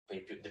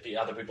the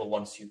other people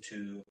wants you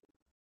to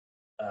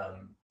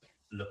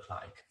look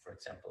like, for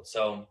example.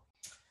 So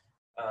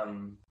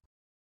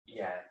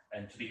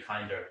and to be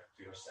kinder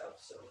to yourself.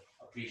 So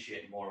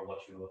appreciate more what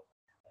you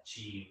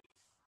achieve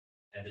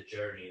and the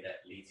journey that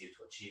leads you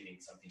to achieving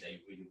something that you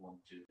really want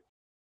to,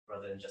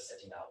 rather than just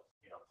setting out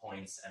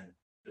points and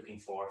looking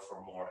forward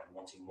for more and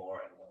wanting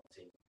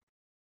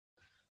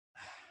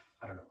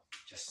I don't know,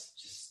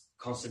 just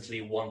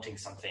constantly wanting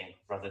something,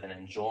 rather than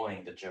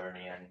enjoying the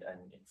journey and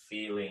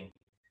feeling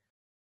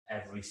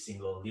every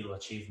single little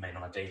achievement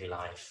on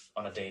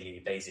a daily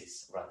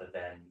basis, rather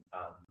than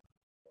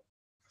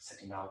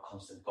setting out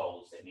constant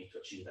goals that you need to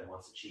achieve, and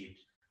once achieved,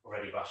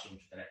 already rushing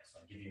to the next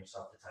one, giving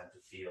yourself the time to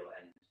feel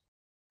and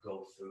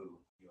go through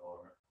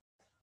your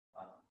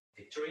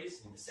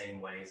victories in the same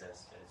ways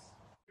as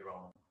your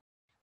own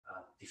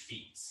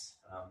defeats,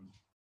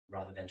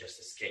 rather than just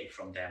escape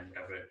from them,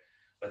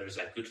 whether it's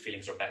like good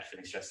feelings or bad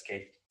feelings, just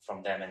escape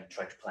from them and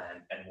try to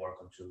plan and work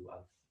on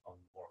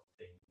more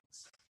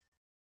things.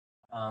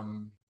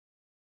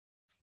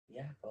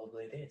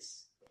 Probably it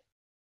is.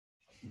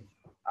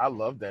 I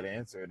love that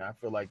answer, and I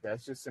feel like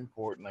that's just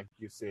important, like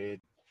you said,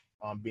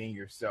 being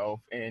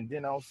yourself, and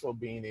then also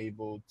being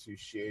able to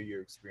share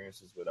your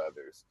experiences with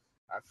others.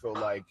 I feel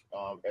like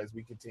as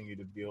we continue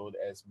to build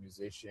as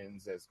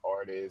musicians, as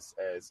artists,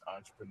 as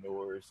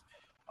entrepreneurs,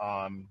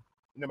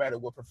 no matter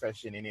what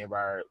profession any of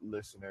our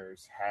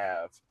listeners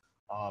have,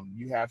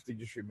 you have to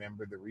just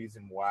remember the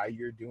reason why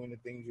you're doing the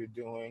things you're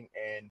doing,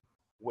 and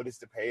what is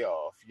the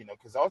payoff,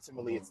 because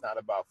ultimately it's not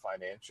about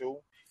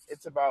financial,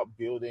 it's about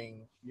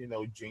building,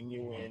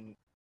 genuine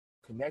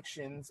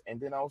connections, and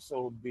then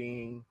also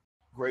being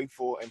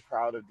grateful and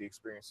proud of the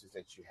experiences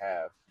that you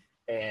have.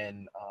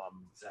 And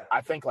Exactly.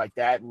 I think like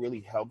that really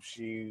helps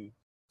you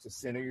to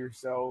center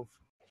yourself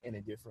in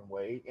a different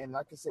way. And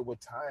like I said, with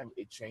time,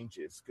 it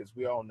changes, because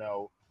we all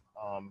know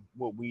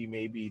what we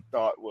maybe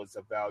thought was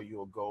a value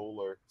or goal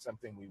or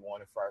something we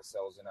wanted for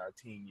ourselves in our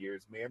teen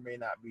years may or may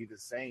not be the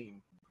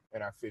same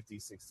in our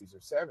 50s, 60s, or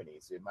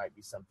 70s. It might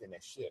be something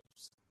that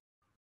shifts.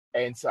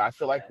 And so I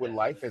feel like with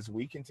life, as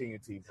we continue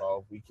to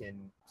evolve, we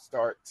can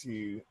start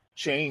to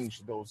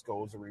change those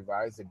goals or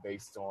revise it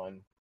based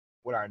on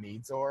what our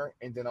needs are.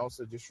 And then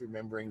also just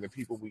remembering the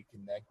people we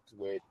connect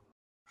with,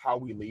 how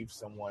we leave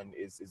someone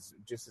is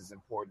just as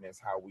important as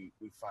how we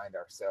find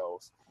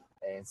ourselves.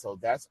 And so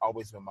that's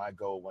always been my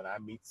goal. When I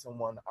meet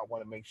someone, I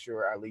want to make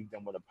sure I leave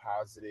them with a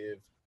positive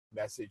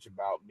message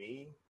about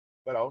me,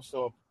 but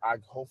also I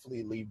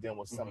hopefully leave them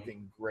with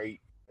something great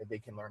that they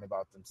can learn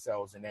about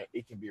themselves, and that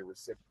it can be a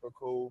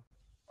reciprocal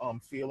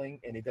feeling,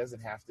 and it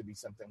doesn't have to be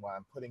something where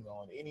I'm putting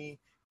on any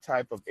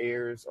type of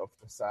airs or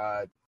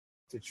facade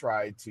to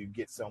try to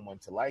get someone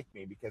to like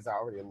me, because I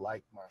already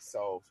like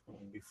myself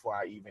before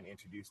I even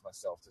introduce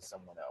myself to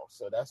someone else.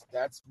 So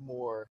that's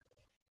more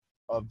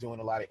of doing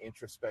a lot of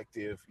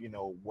introspective,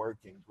 work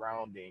and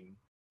grounding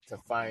to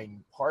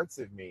find parts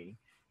of me.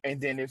 And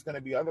then there's going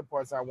to be other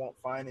parts I won't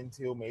find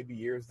until maybe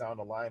years down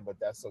the line, but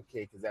that's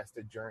okay, because that's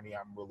the journey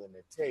I'm willing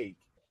to take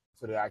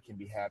so that I can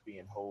be happy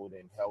and whole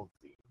and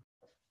healthy.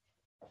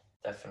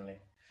 Definitely.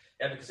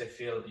 Yeah, because I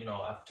feel,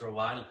 after a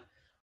while,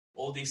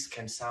 all this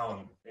can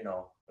sound,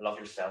 love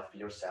yourself, be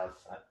yourself,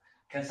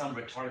 can sound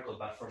rhetorical,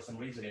 but for some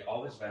reason it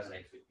always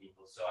resonates with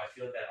people. So I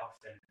feel that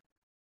often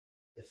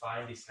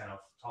define these kind of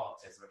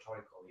thoughts as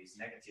rhetorical is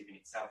negative in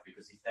itself,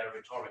 because if they're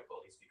rhetorical,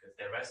 it's because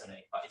they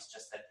resonate, but it's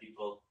just that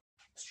people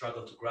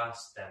struggle to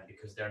grasp them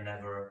because they're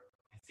never,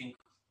 I think,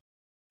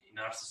 in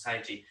our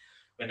society,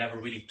 we're never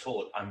really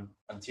taught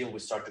until we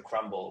start to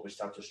crumble, we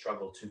start to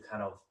struggle to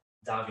kind of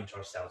dive into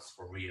ourselves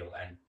for real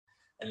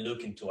and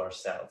look into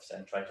ourselves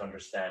and try to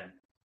understand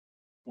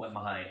who am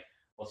I,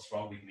 what's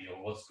wrong with me,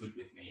 or what's good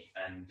with me.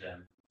 And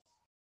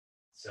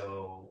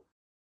so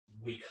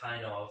we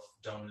kind of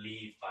don't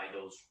live by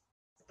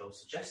those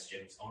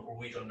suggestions, or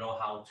we don't know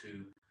how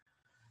to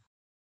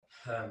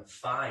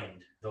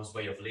find those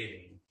way of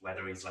living,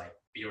 whether it's like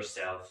be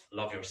yourself,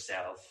 love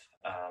yourself,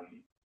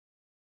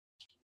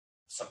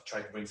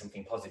 try to bring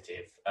something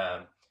positive,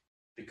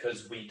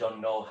 because we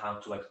don't know how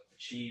to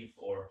achieve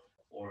or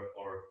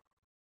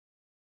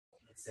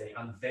let's say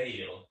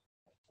unveil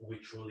who we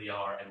truly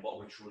are and what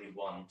we truly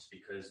want,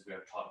 because we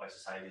are taught by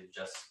society to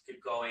just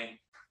keep going,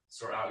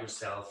 sort out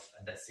yourself,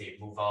 and that's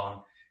it, move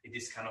on. In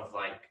this kind of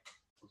like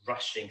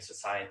rushing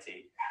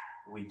society,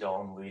 we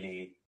don't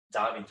really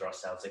dive into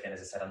ourselves again,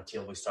 as I said,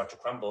 until we start to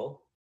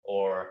crumble,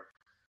 or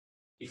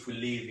if we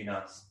live in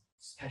a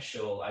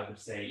special, I would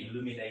say,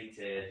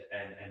 illuminated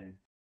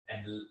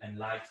and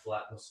lightful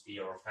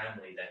atmosphere or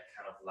family that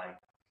kind of like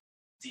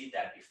did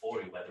that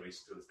before you, whether it's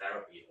through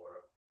therapy or,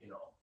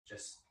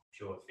 just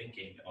pure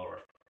thinking or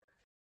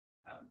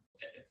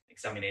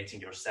examining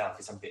yourself,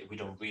 is something we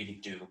don't really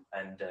do.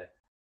 And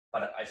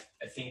but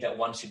I think that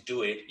once you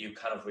do it, you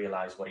kind of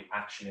realize what it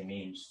actually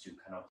means to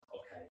kind of,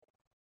 okay,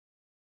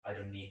 I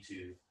don't need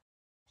to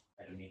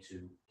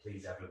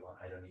please everyone.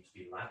 I don't need to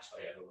be liked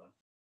by everyone.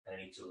 I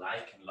need to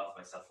like and love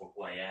myself for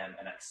who I am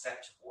and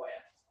accept who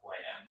I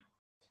am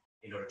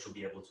in order to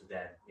be able to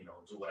then,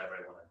 do whatever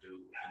I want to do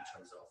in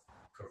terms of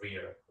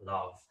career,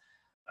 love,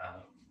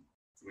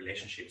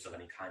 relationships of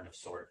any kind of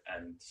sort.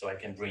 And so I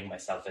can bring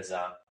myself as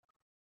a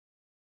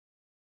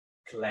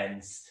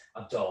cleansed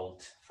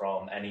adult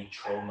from any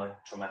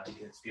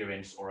traumatic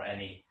experience or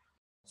any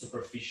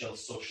superficial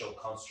social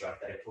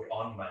construct that I put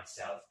on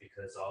myself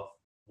because of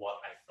what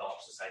I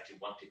thought society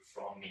wanted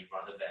from me,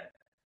 rather than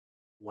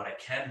what I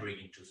can bring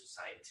into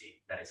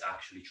society that is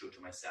actually true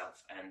to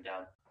myself. And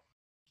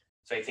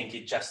so I think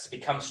it just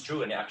becomes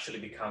true, and it actually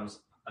becomes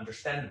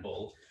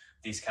understandable.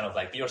 This kind of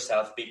like, be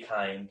yourself, be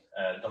kind,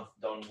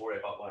 don't worry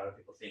about what other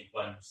people think.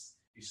 Once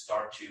you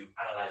start to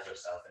analyze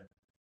yourself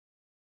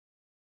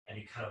and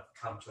you kind of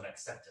come to an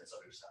acceptance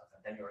of yourself,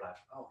 and then you're like,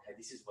 oh, okay,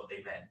 this is what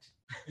they meant.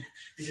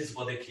 This is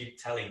what they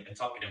keep telling and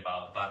talking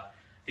about. But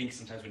I think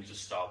sometimes we need to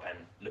stop and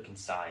look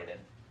inside,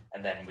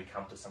 and then we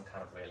come to some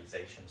kind of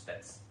realizations.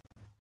 That's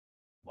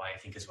why I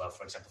think as well,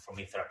 for example, for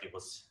me, therapy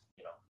was,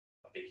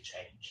 a big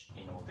change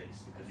in all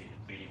this, because it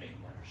really made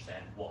me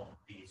understand what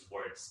these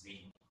words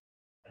mean.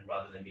 And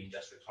rather than being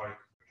just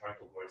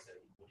rhetorical words that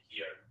we would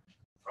hear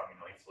from,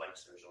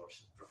 influencers or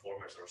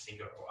performers or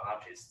singers or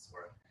artists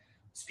or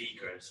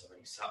speakers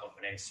of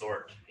any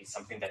sort, it's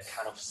something that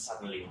kind of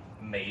suddenly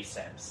made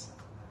sense.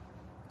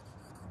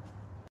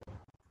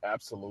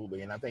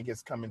 Absolutely. And I think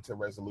it's coming to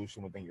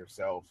resolution within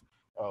yourself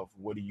of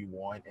what do you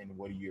want and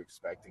what are you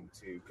expecting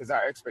to, because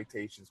our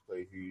expectations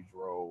play a huge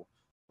role,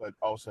 but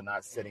also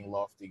not setting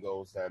lofty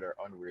goals that are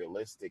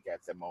unrealistic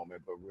at the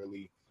moment, but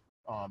really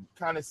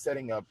kind of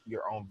setting up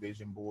your own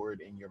vision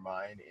board in your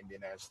mind, and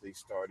then actually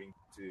starting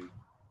to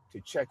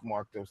check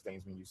mark those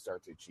things when you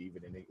start to achieve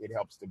it. And it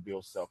helps to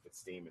build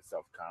self-esteem and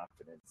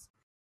self-confidence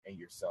in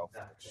yourself.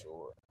 Exactly. For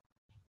sure.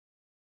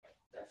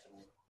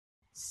 Definitely.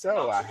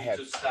 So not I to be have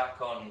too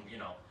stuck on,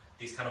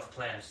 these kind of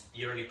plans,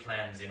 yearly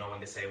plans, when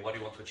they say, what do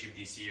you want to achieve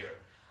this year?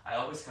 I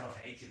always kind of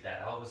hated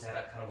that. I always had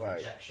a kind of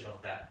rejection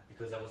of that,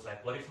 because I was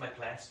like, what if my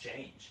plans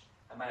change?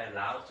 Am I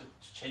allowed to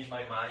change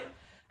my mind?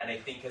 And I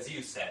think, as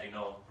you said,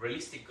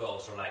 realistic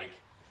goals are like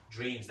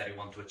dreams that you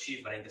want to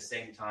achieve, but at the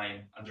same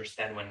time,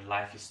 understand when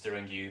life is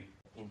steering you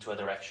into a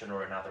direction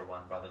or another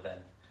one, rather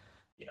than,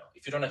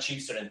 if you don't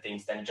achieve certain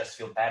things, then you just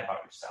feel bad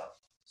about yourself.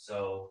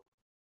 So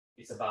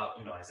it's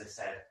about, as I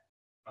said,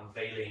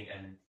 unveiling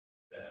and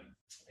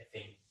I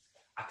think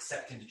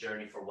accepting the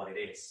journey for what it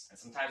is. And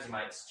sometimes it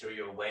might steer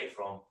you away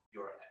from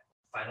your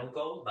final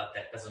goal, but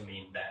that doesn't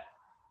mean that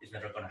it's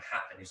never going to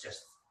happen. It's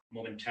just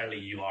momentarily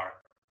you are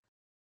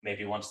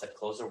maybe one step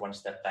closer, one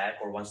step back,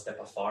 or one step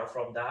afar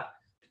from that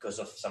because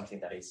of something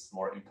that is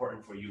more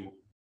important for you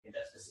in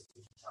that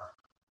specific time.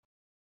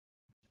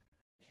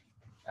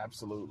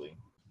 Absolutely.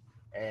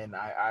 And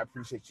I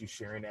appreciate you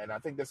sharing that. And I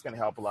think that's going to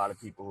help a lot of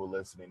people who are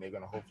listening. They're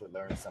going to hopefully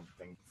learn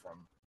something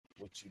from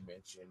what you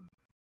mentioned.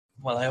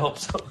 Well, I hope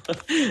so.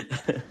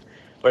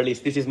 Or at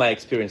least this is my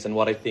experience and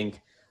what I think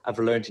I've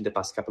learned in the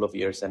past couple of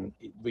years. And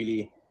it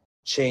really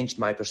changed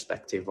my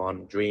perspective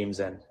on dreams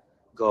and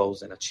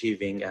goals and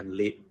achieving and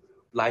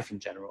life in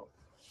general.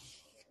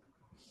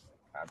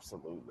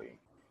 Absolutely.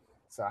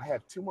 So I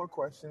have two more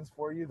questions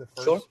for you. The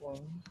first Sure.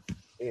 one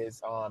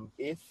is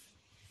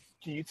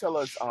can you tell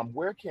us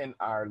where can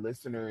our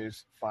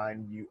listeners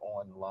find you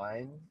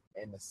online?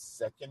 And the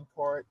second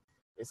part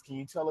is, can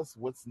you tell us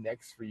what's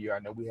next for you? I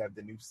know we have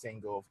the new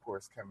single, of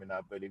course, coming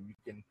up, but if you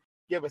can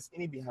give us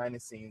any behind the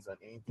scenes on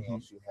anything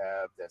else you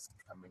have that's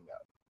coming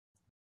up.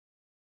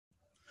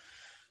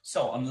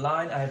 So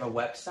online, I have a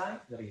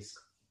website that is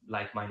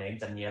like my name,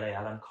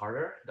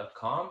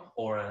 danieleallancarter.com,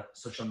 or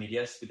social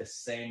medias with the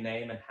same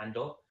name and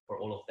handle for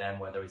all of them,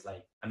 whether it's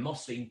like, I'm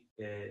mostly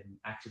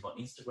active on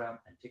Instagram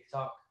and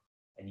TikTok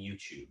and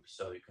YouTube.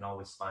 So you can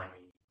always find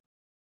me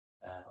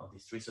on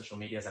these three social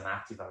medias. I'm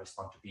active. I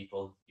respond to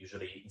people.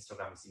 Usually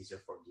Instagram is easier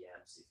for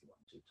DMs if you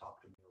want to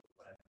talk to me or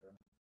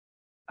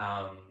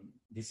whatever.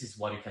 This is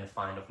what you can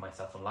find of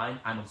myself online.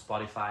 I'm on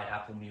Spotify,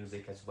 Apple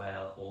Music as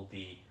well, all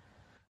the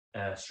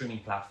streaming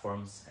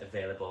platforms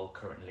available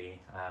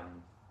currently.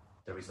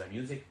 There is my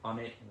music on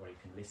it where you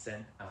can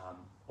listen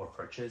or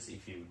purchase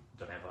if you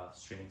don't have a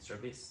streaming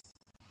service.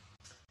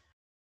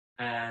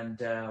 And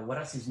what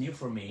else is new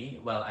for me?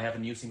 Well, I have a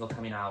new single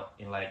coming out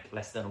in like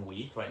less than a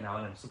week right now,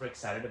 and I'm super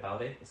excited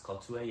about it. It's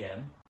called 2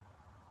 a.m.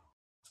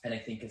 And I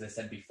think, as I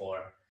said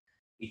before,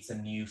 it's a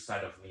new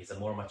side of me. It's a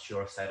more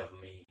mature side of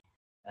me,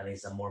 and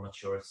it's a more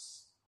mature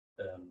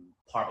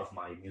part of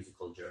my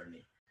musical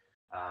journey.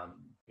 I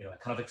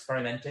kind of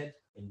experimented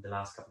in the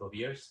last couple of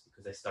years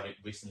because I started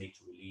recently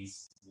to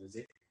release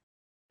music.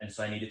 And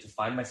so I needed to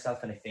find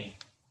myself. And I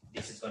think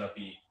this is going to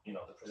be,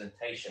 the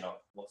presentation of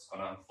what's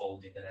going to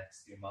unfold in the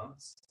next few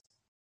months.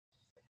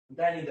 And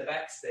then in the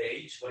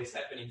backstage, what is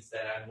happening is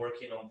that I'm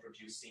working on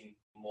producing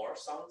more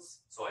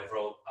songs. So I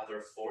wrote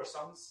other 4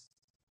 songs.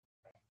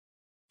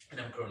 And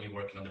I'm currently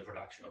working on the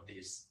production of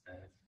these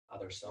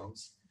other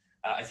songs.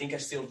 I think I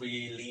still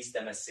release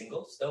them as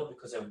singles though,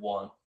 because I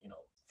want,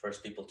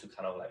 first people to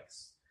kind of like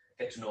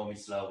get to know me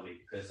slowly,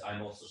 because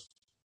I'm also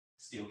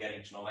still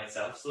getting to know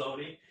myself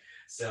slowly.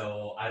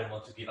 So I don't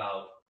want to give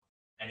out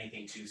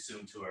anything too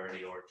soon, too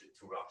early, or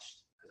too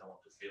rushed, because I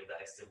want to feel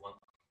that I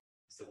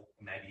still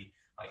maybe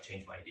might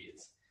change my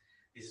ideas.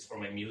 This is for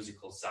my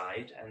musical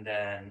side. And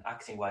then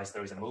acting wise,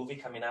 there is a movie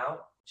coming out,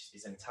 which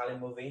is an Italian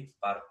movie,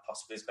 but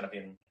possibly it's going to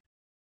be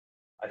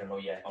I don't know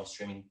yet, on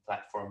streaming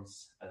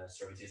platforms,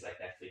 services like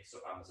Netflix or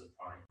Amazon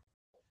Prime.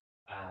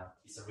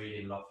 It's a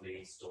really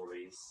lovely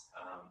stories.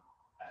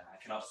 I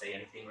cannot say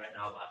anything right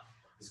now, but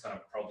it's going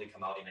to probably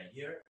come out in a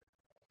year.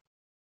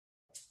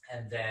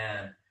 And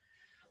then,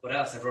 what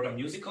else? I wrote a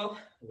musical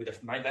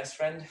with my best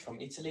friend from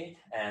Italy,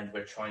 and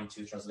we're trying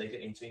to translate it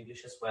into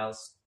English as well,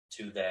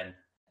 to then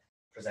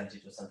present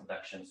it to some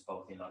productions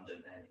both in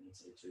London and in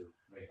Italy, to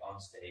maybe on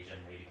stage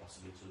and maybe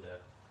possibly to the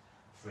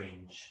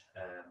fringe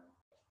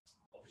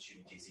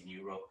opportunities in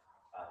Europe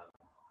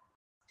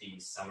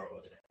this summer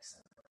or the next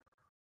summer.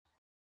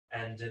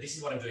 And this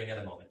is what I'm doing at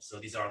the moment. So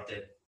these are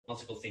the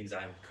multiple things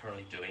I'm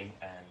currently doing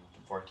and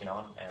working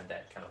on, and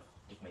that kind of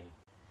give me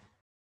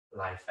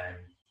life and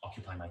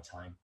occupy my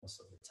time most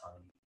of the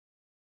time.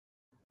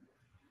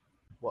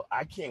 Well,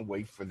 I can't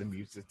wait for the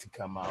music to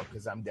come out,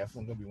 because I'm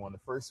definitely going to be one of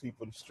the first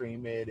people to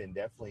stream it and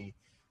definitely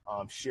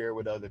share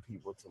with other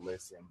people to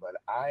listen. But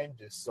I'm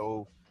just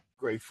so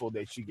grateful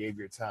that you gave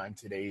your time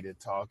today to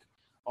talk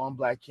on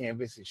Black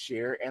Canvas and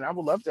share. And I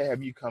would love to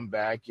have you come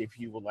back if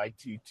you would like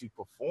to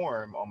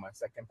perform on my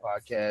second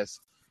podcast,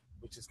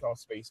 which is called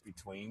Space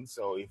Between.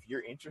 So if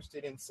you're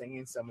interested in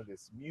singing some of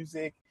this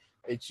music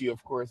that you,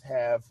 of course,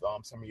 have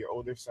some of your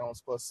older songs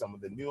plus some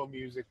of the newer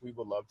music, we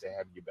would love to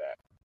have you back.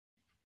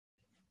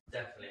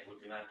 Definitely, it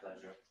would be my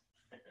pleasure.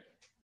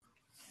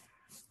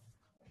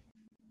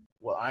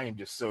 Well, I am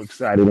just so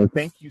excited. And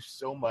thank you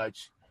so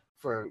much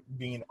for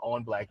being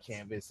on Black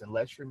Canvas. And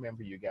let's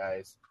remember, you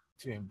guys,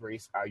 to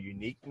embrace our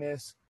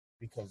uniqueness,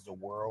 because the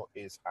world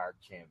is our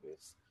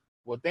canvas.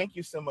 Well, thank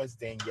you so much,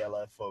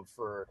 Daniela,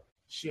 for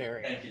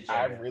sharing. Thank you,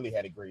 I've really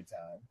had a great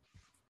time.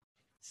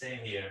 Same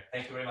here.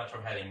 Thank you very much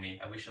for having me.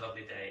 I wish you a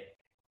lovely day.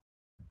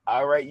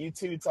 All right, you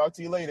too. Talk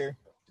to you later.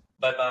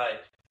 Bye-bye.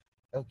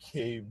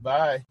 Okay,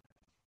 bye.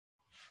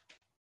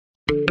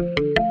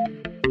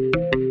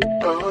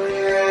 Oh,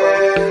 yeah.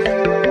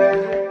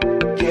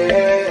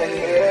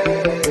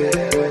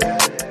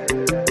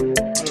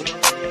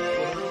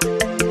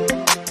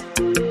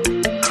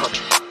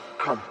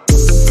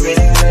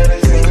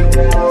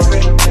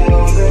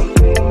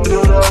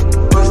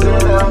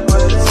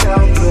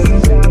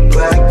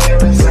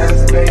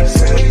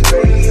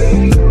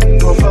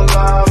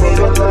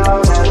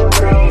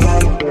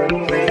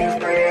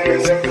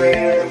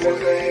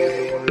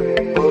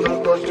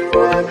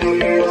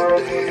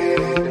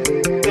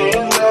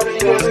 Things that he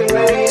doesn't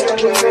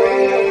make